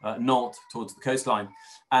Nantes, towards the coastline.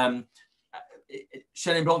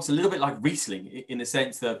 Chenin Blanc's a little bit like Riesling in the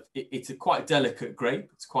sense that it's a quite delicate grape.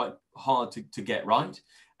 It's quite hard to get right.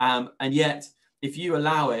 And yet, if you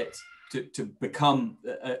allow it to become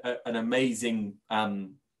an amazing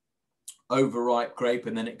overripe grape,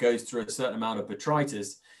 and then it goes through a certain amount of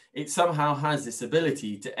botrytis, it somehow has this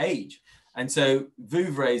ability to age. And so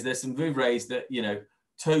Vouvrays, there's some Vouvrays that, you know,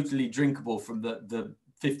 totally drinkable from the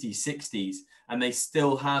 50s, 60s, and they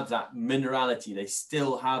still have that minerality, they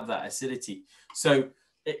still have that acidity. So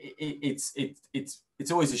it's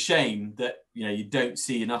always a shame that, you know, you don't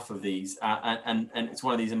see enough of these, and it's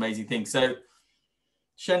one of these amazing things. So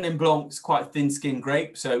Chenin Blanc's quite a thin-skinned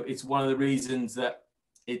grape, so it's one of the reasons that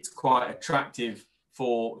it's quite attractive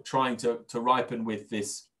for trying to ripen with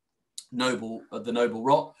this noble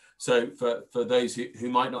rot. So for those who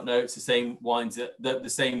might not know, it's the same wines the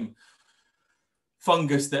same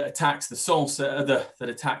fungus that attacks the Sancerre, that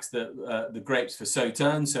attacks the grapes for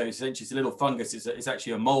Sauternes. So essentially, it's a little fungus. It's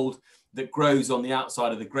actually a mold that grows on the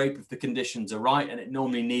outside of the grape if the conditions are right, and it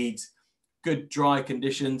normally needs good dry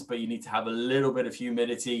conditions, but you need to have a little bit of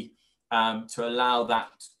humidity to allow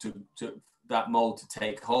that mold to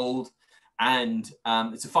take hold. And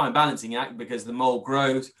it's a fine balancing act, because the mold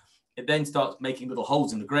grows, it then starts making little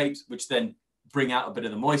holes in the grapes, which then bring out a bit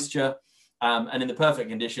of the moisture. And in the perfect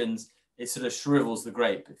conditions, it sort of shrivels the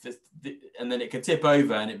grape. And then it can tip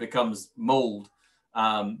over and it becomes mold,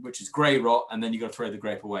 which is grey rot, and then you've got to throw the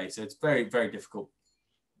grape away. So it's very, very difficult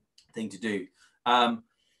thing to do.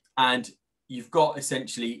 And you've got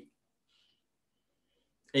essentially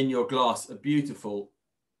in your glass a beautiful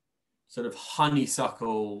sort of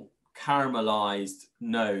honeysuckle caramelized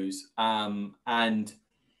nose. And,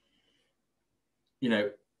 you know,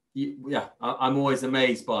 yeah, I'm always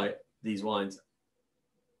amazed by these wines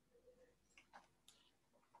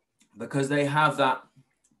because they have that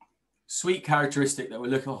sweet characteristic that we're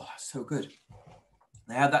looking, oh, that's so good.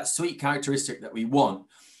 They have that sweet characteristic that we want,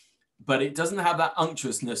 but it doesn't have that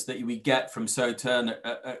unctuousness that we get from Sauternes,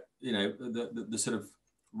 you know, the sort of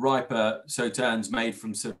riper Sauternes made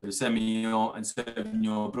from sort of Semillon and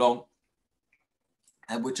Sauvignon Blanc,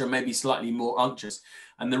 and which are maybe slightly more unctuous.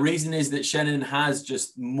 And the reason is that Ximenez has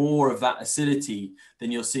just more of that acidity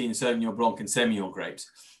than you'll see in Sauvignon Blanc and Semillon grapes.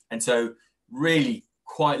 And so really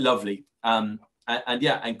quite lovely. And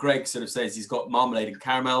yeah, and Greg sort of says he's got marmalade and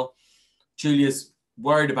caramel. Julia's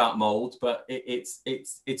worried about mold, but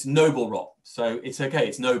it's noble rot, so it's okay.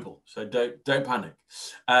 It's noble, so don't panic.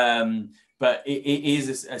 But it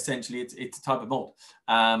is essentially it's a type of mold.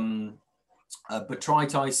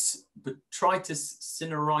 Botrytis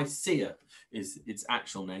cinereicea is its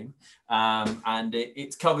actual name, and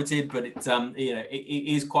it's coveted, but it's you know, it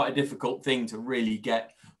is quite a difficult thing to really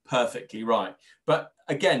get perfectly right. But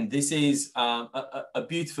again, this is a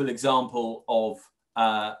beautiful example of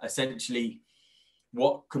essentially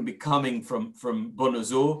what can be coming from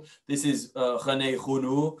Bonnezeaux. This is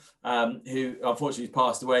Renou, who unfortunately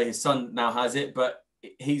passed away. His son now has it, but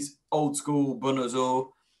he's old school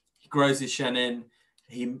Bonnezeaux. He grows his Ximenez.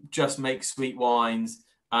 He just makes sweet wines.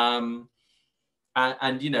 And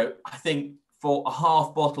you know, I think for a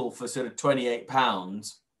half bottle for sort of £28,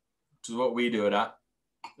 which is what we do it at.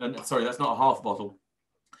 And sorry, that's not a half bottle.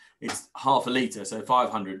 It's half a litre, so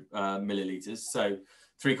 500 millilitres. So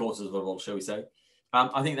 3/4 of a bottle, shall we say.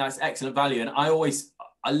 I think that's excellent value. And I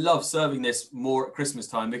love serving this more at Christmas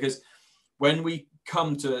time, because when we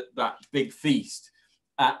come to that big feast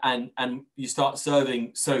and you start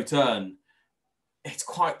serving Sauternes, it's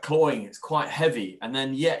quite cloying, it's quite heavy. And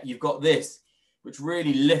then yet you've got this, which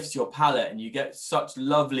really lifts your palate, and you get such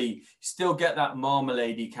lovely, you still get that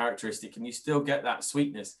marmalade-y characteristic, and you still get that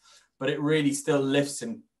sweetness, but it really still lifts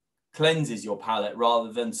and cleanses your palate,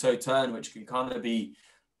 rather than Sauternes, which can kind of be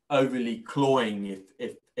overly cloying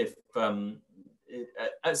if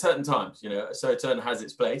at certain times. You know, Sauternes has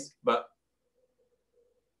its place, but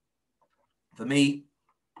for me,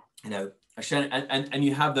 you know, a Ximenez, and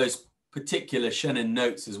you have those particular Ximenez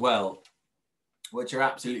notes as well, which are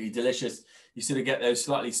absolutely delicious. You sort of get those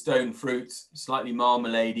slightly stone fruits, slightly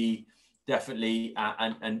marmalade-y, definitely,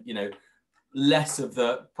 and you know, less of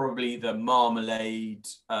the probably the marmalade,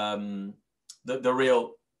 the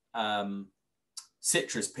real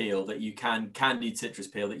citrus peel that you can, candied citrus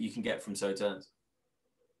peel that you can get from Sauternes.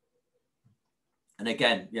 And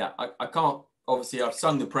again, yeah, I can't, obviously I've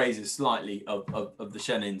sung the praises slightly of the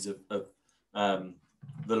Ximenez of the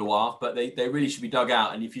Loire, but they really should be dug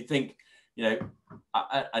out. And if you think, you know,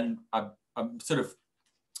 I'm sort of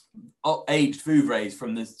aged Vouvrays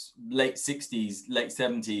from the late 60s, late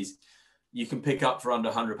 70s, you can pick up for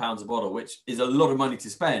under £100 a bottle, which is a lot of money to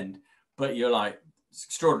spend, but you're like, it's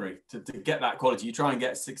extraordinary to get that quality. You try and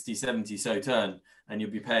get 60, 70 Sauternes and you'll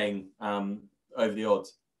be paying over the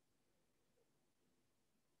odds.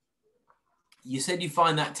 You said you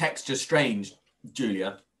find that texture strange,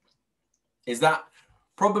 Julia. Is that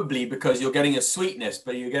probably because you're getting a sweetness,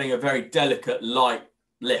 but you're getting a very delicate, light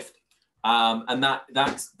lift? And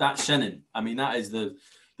that's Ximenez. I mean, that is the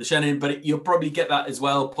Ximenez, but you'll probably get that as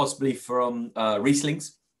well, possibly from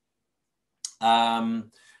Rieslings.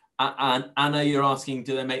 And Anna, you're asking,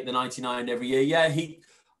 do they make the 99 every year? Yeah,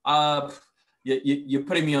 you're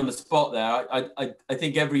putting me on the spot there. I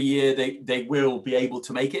think every year they will be able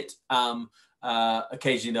to make it.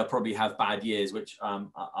 Occasionally they'll probably have bad years, which my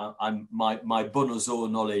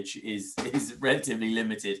Bonnezeaux knowledge is relatively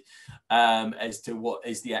limited as to what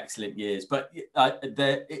is the excellent years. But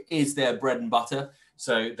it is their bread and butter,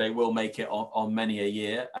 so they will make it on many a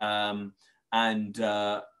year.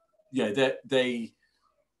 You know, they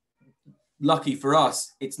lucky for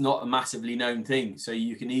us, it's not a massively known thing, so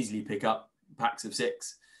you can easily pick up packs of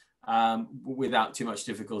 6 without too much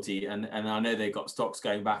difficulty. And I know they've got stocks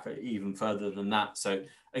going back even further than that. So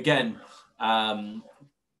again,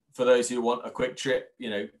 for those who want a quick trip, you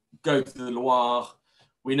know, go to the Loire.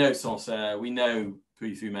 We know Sancerre, we know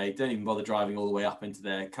Puy-Fumé. Don't even bother driving all the way up into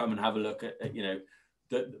there. Come and have a look at you know,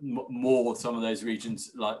 more some of those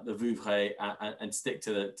regions like the Vouvray and stick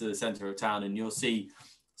to the center of town, and you'll see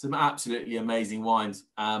some absolutely amazing wines.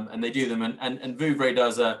 And they do them, and Vouvray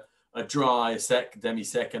does a dry, a sec,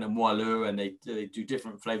 demi-sec, and a moelleux, and they do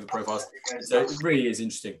different flavor profiles. So it really is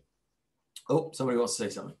interesting. Oh, somebody wants to say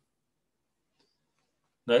something.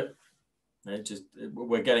 No, just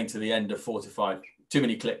we're getting to the end of Fortified. Too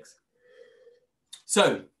many clicks.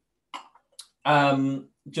 So,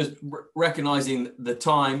 just recognizing the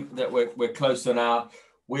time that we're close to an hour.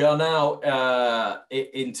 We are now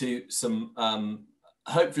into some.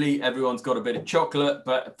 Hopefully, everyone's got a bit of chocolate.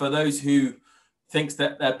 But for those who thinks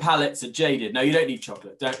that their palates are jaded, no, you don't need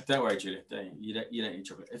chocolate. Don't worry, Julia. You don't need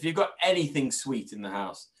chocolate. If you've got anything sweet in the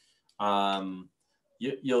house,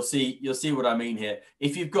 you'll see what I mean here.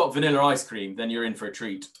 If you've got vanilla ice cream, then you're in for a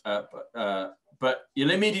treat. But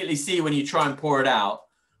you'll immediately see when you try and pour it out,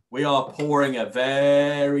 we are pouring a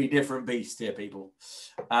very different beast here, people.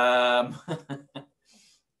 There's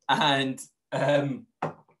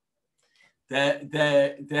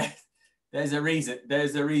a reason.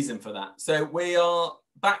 There's a reason for that. So we are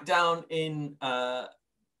back down in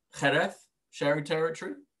Jerez, sherry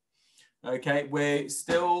territory. Okay, we're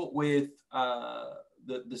still with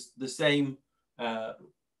the same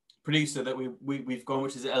producer that we've gone,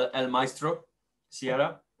 which is El Maestro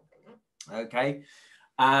Sierra. Okay,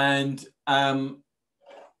 and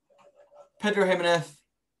Pedro Ximenez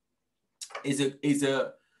is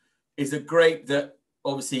a grape that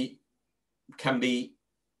obviously can be,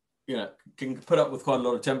 can put up with quite a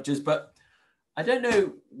lot of temperatures, but I don't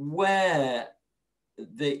know where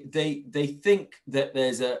they think that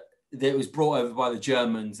that it was brought over by the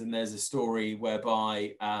Germans, and there's a story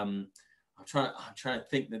whereby I'm trying to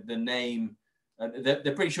think that the name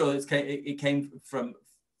they're pretty sure it came from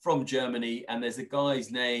Germany, and there's a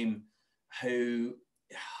guy's name who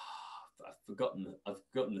I've forgotten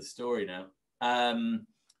the story now.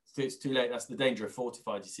 So it's too late. That's the danger of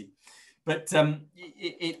Fortified, you see. But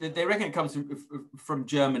they reckon it comes from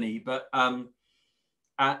Germany, but and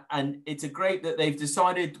it's a grape that they've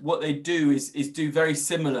decided what they do is do very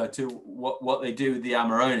similar to what they do with the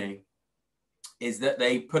Amarone, is that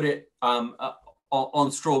they put it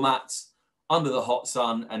on straw mats under the hot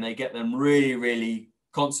sun, and they get them really, really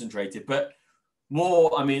concentrated. But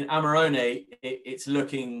more, I mean, Amarone, it's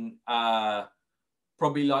looking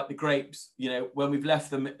probably like the grapes, when we've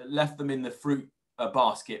left them in the fruit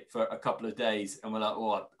basket for a couple of days, and we're like,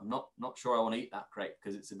 oh, I'm not sure I want to eat that grape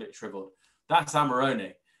because it's a bit shriveled. That's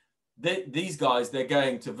Amarone. These guys, they're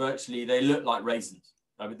going to they look like raisins.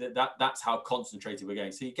 I mean, that's how concentrated we're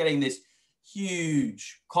going. So you're getting this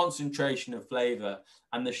huge concentration of flavor,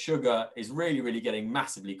 and the sugar is really, really getting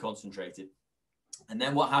massively concentrated. And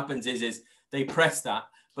then what happens is they press that,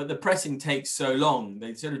 but the pressing takes so long.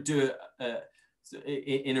 They sort of do it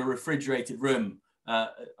in a refrigerated room.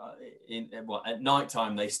 At night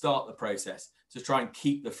time, they start the process to try and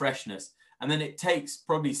keep the freshness. And then it takes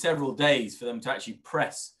probably several days for them to actually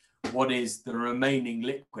press what is the remaining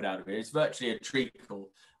liquid out of it. It's virtually a treacle.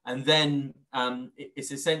 And then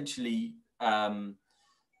it's essentially,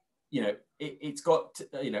 it's got,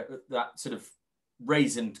 that sort of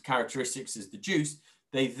raisin characteristics as the juice.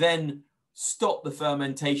 They then stop the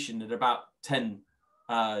fermentation at about 10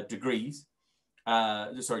 degrees.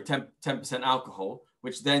 10% alcohol,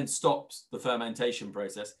 which then stops the fermentation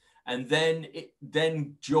process. And then it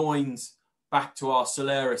joins back to our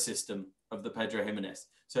Solera system of the Pedro Ximenez.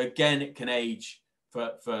 So again, it can age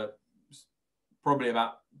for probably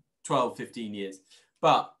about 12, 15 years.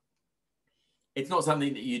 But it's not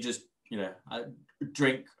something that you just,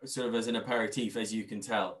 drink sort of as an aperitif, as you can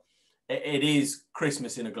tell. It is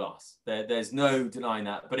Christmas in a glass. There's no denying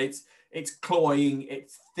that. But it's cloying,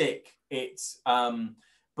 it's thick,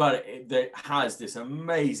 but it has this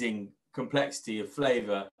amazing complexity of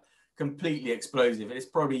flavor, completely explosive. It's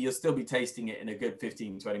probably, you'll still be tasting it in a good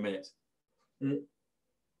 15, 20 minutes.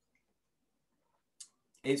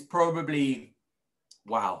 It's probably,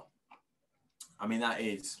 wow. I mean, that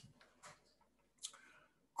is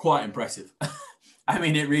quite impressive. I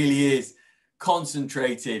mean, it really is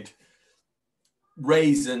concentrated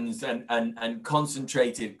raisins and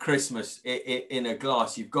concentrated Christmas in a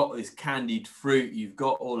glass. You've got this candied fruit. You've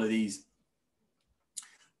got all of these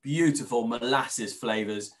beautiful molasses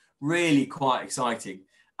flavors, really quite exciting.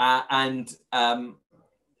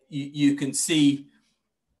 You can see,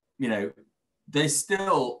 there's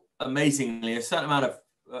still amazingly a certain amount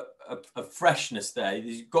of freshness there.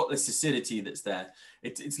 You've got this acidity that's there.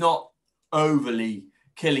 It's not overly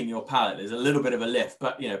killing your palate. There's a little bit of a lift,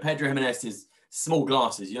 but Pedro Ximenez is small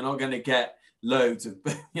glasses. You're not going to get loads of,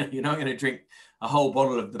 you're not going to drink a whole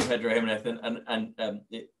bottle of the Pedro Ximenez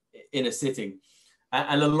in a sitting.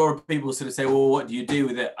 And a lot of people sort of say, well, what do you do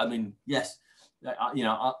with it? I mean, yes, you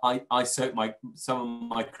know, I soak some of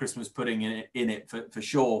my Christmas pudding in it for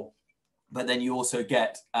sure. But then you also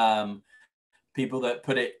get people that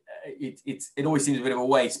put it always seems a bit of a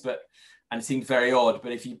waste, and it seems very odd.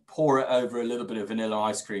 But if you pour it over a little bit of vanilla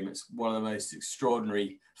ice cream, it's one of the most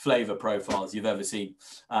extraordinary flavor profiles you've ever seen.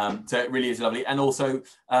 So it really is lovely. And also,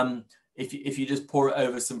 if you just pour it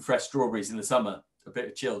over some fresh strawberries in the summer, a bit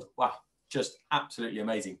of chilled, wow, just absolutely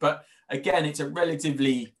amazing. But again, it's a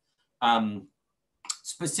relatively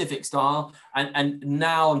specific style. And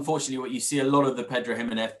now, unfortunately, what you see a lot of the Pedro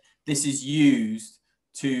Ximenez, this is used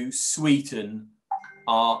to sweeten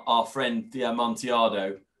our friend the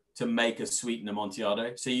Amontillado, to make a sweetened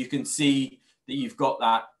Amontillado. So you can see that you've got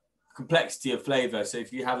that complexity of flavor. So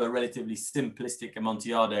if you have a relatively simplistic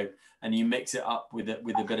Amontillado and you mix it up with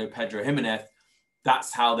a bit of Pedro Ximenez,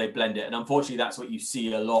 that's how they blend it. And unfortunately, that's what you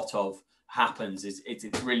see a lot of happens.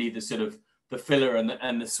 It's really the sort of the filler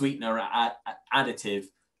and the sweetener additive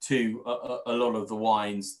to a lot of the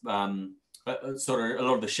wines, sort of a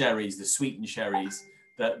lot of the sherries, the sweetened sherries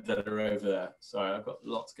that are over there. Sorry, I've got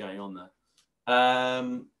lots going on there.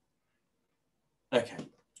 Okay,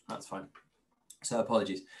 that's fine. So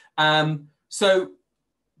apologies. So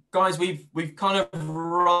guys, we've kind of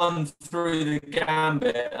run through the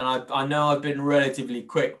gambit, and I know I've been relatively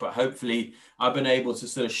quick, but hopefully I've been able to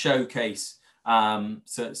sort of showcase some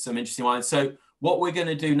interesting wines. So what we're going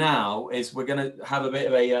to do now is we're going to have a bit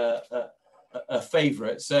of a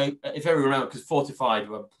favorite. So if everyone remember, because Fortified,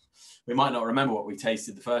 we might not remember what we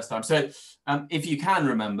tasted the first time. So if you can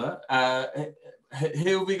remember,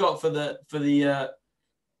 who have we got for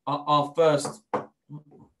our first?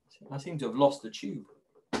 I seem to have lost the tube.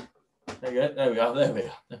 There you go. There we are. There we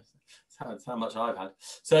are. That's how much I've had.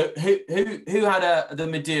 So who had the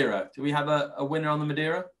Madeira? Do we have a winner on the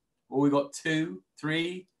Madeira? Or we got 2,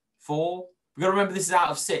 3, 4? We've got to remember this is out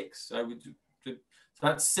of 6. So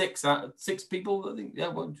that's 6 people. I think. Yeah.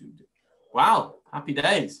 1, 2, 3. Wow. Happy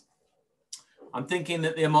days. I'm thinking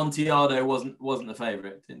that the Amontillado wasn't the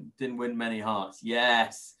favourite. Didn't win many hearts.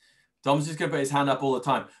 Yes. Tom's just going to put his hand up all the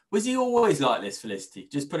time. Was he always like this, Felicity?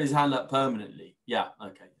 Just put his hand up permanently? Yeah,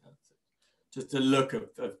 okay. Just a look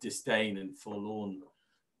of disdain and forlorn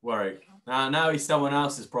worry. Now he's someone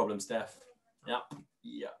else's problem, Steph. Yeah.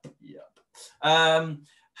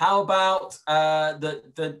 How about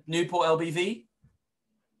the Niepoort LBV?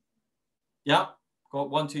 Yeah, got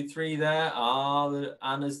 1, 2, 3 there.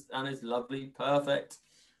 Anna's lovely, perfect.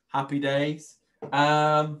 Happy days.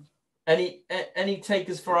 Any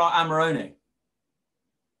takers for our Amarone?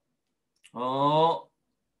 Oh,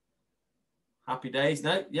 happy days.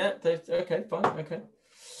 No, yeah, okay, fine, okay.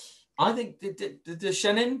 I think the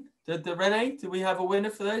Ximenez, the Rene, did we have a winner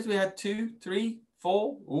for those? We had 2, 3,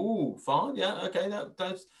 4. Ooh, 5. Yeah, okay, that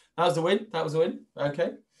was the win. That was a win.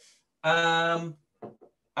 Okay.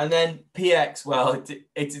 And then PX, well,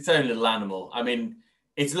 it's its own little animal. I mean,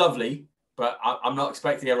 it's lovely, but I'm not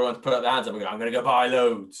expecting everyone to put up their hands up and go, I'm going to go buy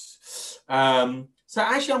loads. So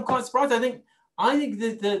actually, I'm quite surprised. I think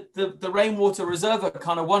the Rainwater Reserva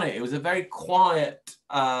kind of won it. It was a very quiet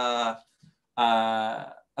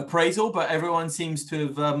appraisal, but everyone seems to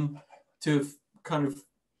have kind of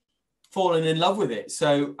fallen in love with it.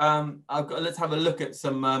 So let's have a look at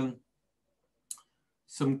some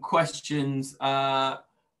questions.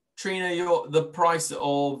 Trina, the price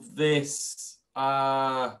of this.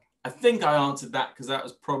 I think I answered that because that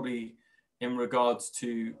was probably in regards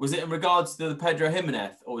to, was it in regards to the Pedro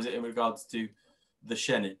Ximenez or was it in regards to the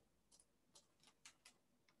Ximenez?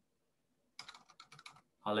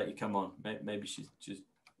 I'll let you come on. Maybe she's just,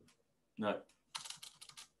 no,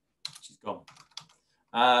 she's gone.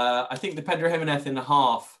 I think the Pedro Ximenez in the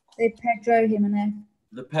half. The Pedro Ximenez.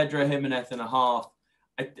 The Pedro Ximenez in a half.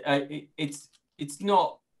 It's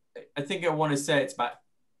not, I think I want to say it's about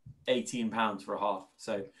 £18 for a half.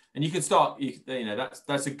 So, and you can start, you know,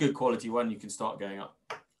 that's a good quality one. You can start going up.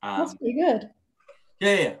 That's pretty good.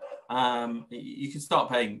 Yeah. You can start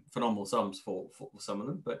paying phenomenal sums for some of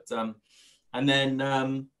them, but and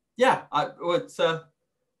then yeah,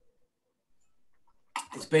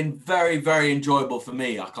 it's been very, very enjoyable for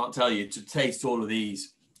me. I can't tell you, to taste all of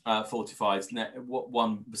these Fortifieds,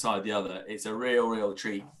 one beside the other. It's a real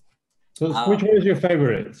treat. So which one is your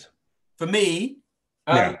favorite? For me,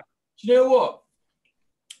 yeah. Do you know what?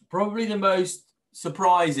 Probably the most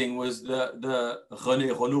surprising was the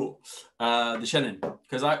Renou, the Ximenez,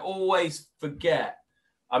 because I always forget.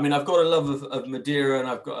 I mean, I've got a love of Madeira and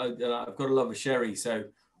I've got a love of sherry, so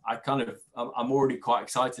I'm already quite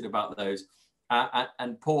excited about those.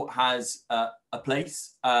 and port has a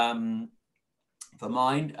place for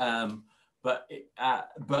mine. But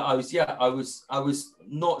I was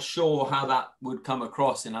not sure how that would come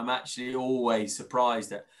across, and I'm actually always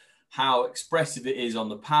surprised at how expressive it is on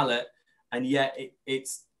the palate, and yet it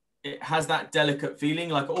has that delicate feeling.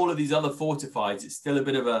 Like all of these other fortifieds, it's still a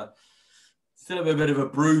bit of a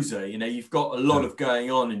bruiser. You know, you've got a lot of going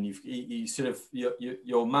on, and you sort of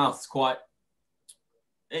your mouth's quite,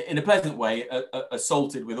 in a pleasant way,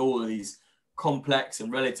 assaulted with all of these complex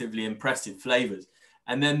and relatively impressive flavors.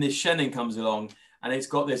 And then this Ximenez comes along, and it's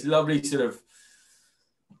got this lovely sort of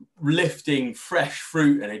lifting fresh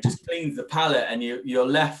fruit, and it just cleans the palate, and you're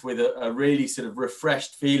left with a really sort of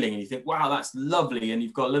refreshed feeling, and you think, wow, that's lovely. And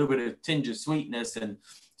you've got a little bit of tinge of sweetness. And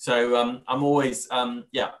so I'm always I'm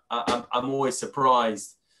always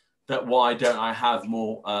surprised that why don't I have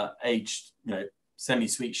more aged, you know,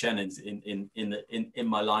 semi-sweet Ximenez in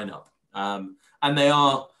my lineup. And they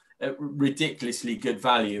are ridiculously good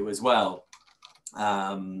value as well.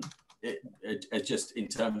 Just in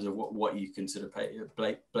terms of what you can sort of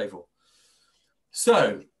play for.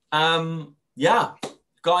 So yeah,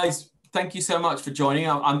 guys, thank you so much for joining.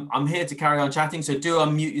 I'm here to carry on chatting, so do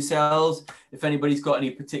unmute yourselves if anybody's got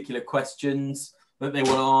any particular questions that they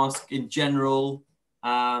want to ask in general.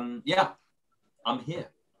 Yeah, I'm here.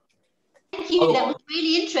 Thank you. That was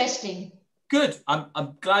really interesting. Good.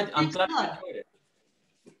 I'm glad you enjoyed it.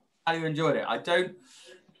 Glad you enjoyed it. I don't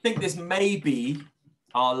think this may be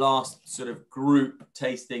our last sort of group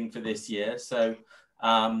tasting for this year, so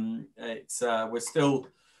we're still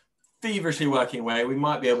feverishly working away. We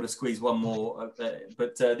might be able to squeeze one more,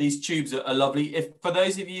 but these tubes are lovely. If for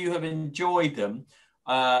those of you who have enjoyed them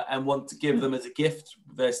and want to give them as a gift,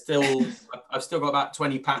 I've still got about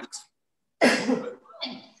 20 packs.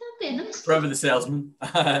 Forever the salesman.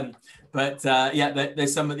 But yeah,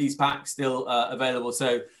 there's some of these packs still available,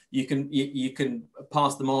 so you can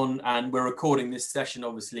pass them on, and we're recording this session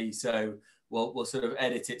obviously, so we'll sort of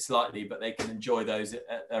edit it slightly, but they can enjoy those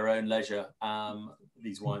at their own leisure,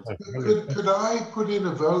 these wines. Could I put in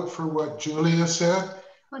a vote for what Julia said,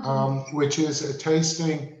 which is a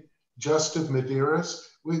tasting just of Madeiras?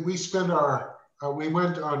 We spent we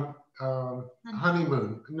went on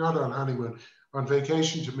honeymoon, not on honeymoon, on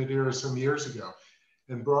vacation to Madeira some years ago,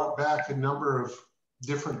 and brought back a number of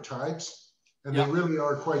different types. And they really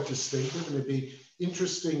are quite distinctive, and it'd be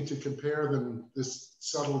interesting to compare them, this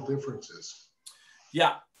subtle differences.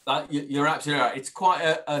 Yeah, you're absolutely right. It's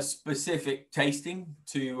quite a specific tasting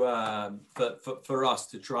to for us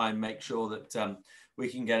to try and make sure that we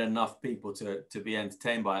can get enough people to be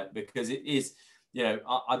entertained by it, because it is, you know,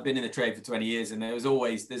 I've been in the trade for 20 years, and there's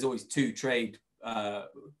always two trade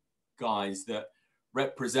guys that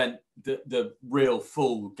represent the real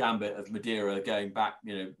full gambit of Madeira going back,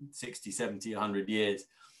 you know, 60, 70, 100 years.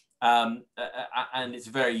 And it's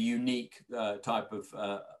a very unique type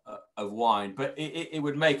of wine, but it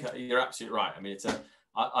would make you're absolutely right. I mean,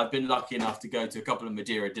 I've been lucky enough to go to a couple of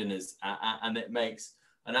Madeira dinners, and it makes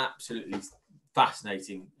an absolutely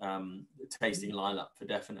fascinating tasting lineup for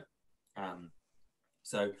definite.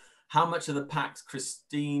 So how much are the packs,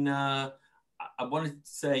 Christina? I wanted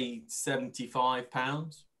to say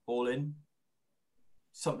 £75 all in,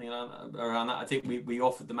 something around that. I think we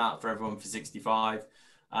offered them out for everyone for 65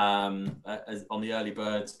 on the early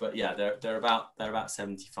birds, but yeah, they're about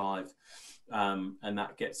 75, and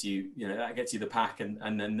that gets you, you know, that gets you the pack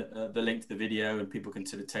and then the link to the video, and people can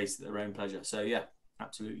sort of taste at their own pleasure. So yeah,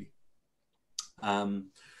 absolutely.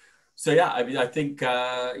 So yeah, I mean, I think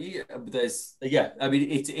I mean,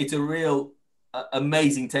 it's a real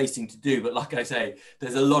amazing tasting to do, but like I say,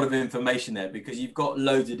 there's a lot of information there, because you've got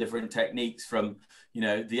loads of different techniques, from, you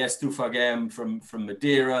know, the estufagem from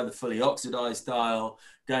Madeira, the fully oxidized style,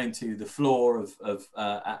 going to the floor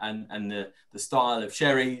and the style of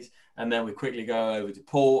sherries, and then we quickly go over to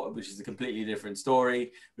port, which is a completely different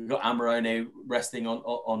story. We've got Amarone resting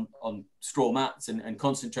on straw mats and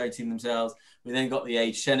concentrating themselves. We then got the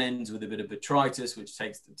aged Ximenez with a bit of botrytis, which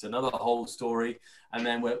takes to another whole story. And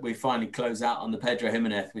then we finally close out on the Pedro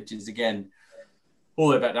Ximenez, which is, again, all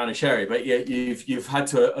the way back down to sherry. But yeah, you've had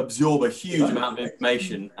to absorb a huge amount of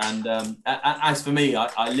information. And as for me,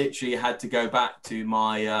 I literally had to go back to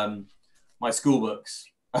my my school books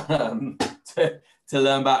to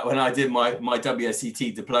learn back when I did my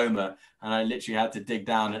WSET diploma. And I literally had to dig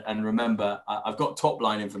down and remember. I've got top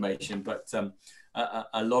line information, but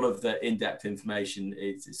a lot of the in-depth information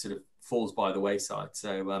it sort of falls by the wayside.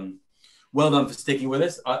 So well done for sticking with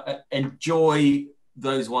us. I enjoy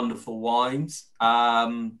those wonderful wines,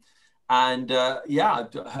 and yeah,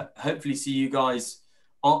 hopefully see you guys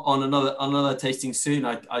on another tasting soon.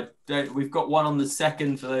 I don't. We've got one on the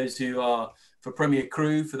 2nd for those who are for Premier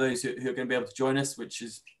Crew, for those who are going to be able to join us, which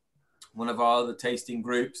is one of our other tasting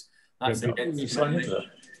groups. That's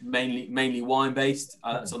mainly wine based.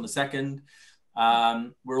 That's on the 2nd.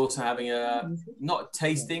 We're also having not a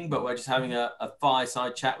tasting, but we're just having a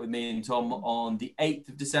fireside chat with me and Tom on the 8th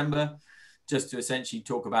of December, just to essentially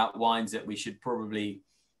talk about wines that we should probably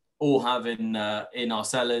all have in our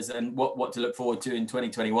cellars and what to look forward to in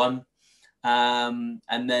 2021. And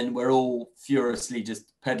then we're all furiously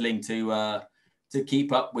just pedaling to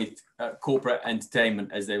keep up with corporate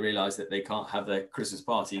entertainment as they realize that they can't have their Christmas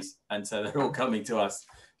parties. And so they're all coming to us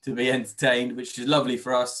to be entertained, which is lovely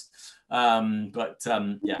for us. Running 4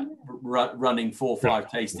 or 5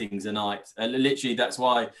 tastings a night. Literally, that's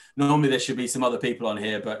why normally there should be some other people on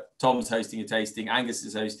here, but Tom's hosting a tasting, Angus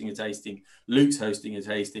is hosting a tasting, Luke's hosting a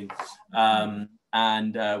tasting. And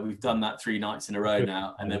we've done that 3 nights in a row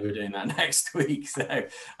now, and then we're doing that next week. So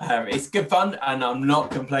it's good fun, and I'm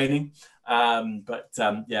not complaining.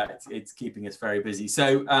 It's keeping us very busy.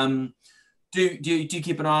 So do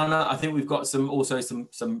keep an eye on that. I think we've got some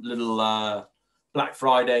little Black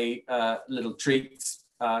Friday little treats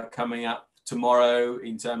coming up tomorrow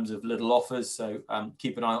in terms of little offers. So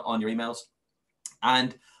keep an eye on your emails.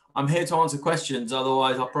 And I'm here to answer questions.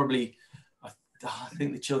 Otherwise, I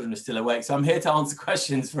think the children are still awake. So I'm here to answer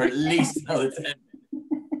questions for at least another 10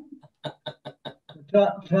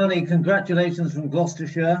 minutes. Charlie, congratulations from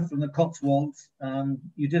Gloucestershire, from the Cotswolds.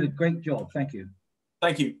 You did a great job. Thank you.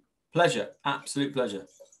 Thank you. Pleasure. Absolute pleasure.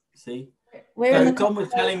 See? Tom was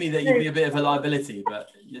telling me that you'd be a bit of a liability, but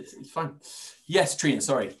it's fine. Yes, Trina,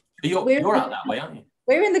 sorry. You're out that way, aren't you?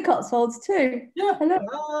 We're in the Cotswolds too. Yeah. Hello.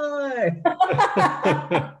 Hi.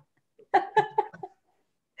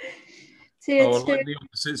 Tier on 2. the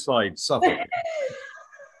opposite side, Suffolk.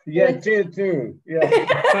 Yeah, tier 2. Yeah.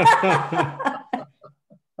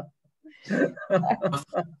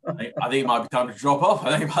 I think it might be time to drop off.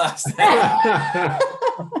 I think that's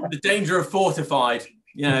the danger of fortified,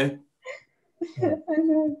 you know. I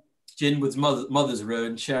know. Gin mother's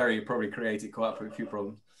ruin. Sherry probably created quite a few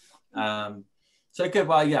problems. So good.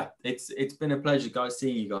 Well, yeah, it's been a pleasure, guys.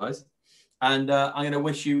 Seeing you guys, and I'm going to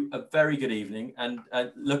wish you a very good evening and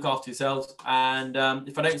look after yourselves. And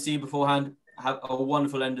if I don't see you beforehand, have a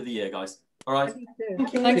wonderful end of the year, guys. All right.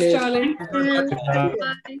 Thank you. Thanks, Charlie.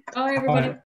 Bye, everybody.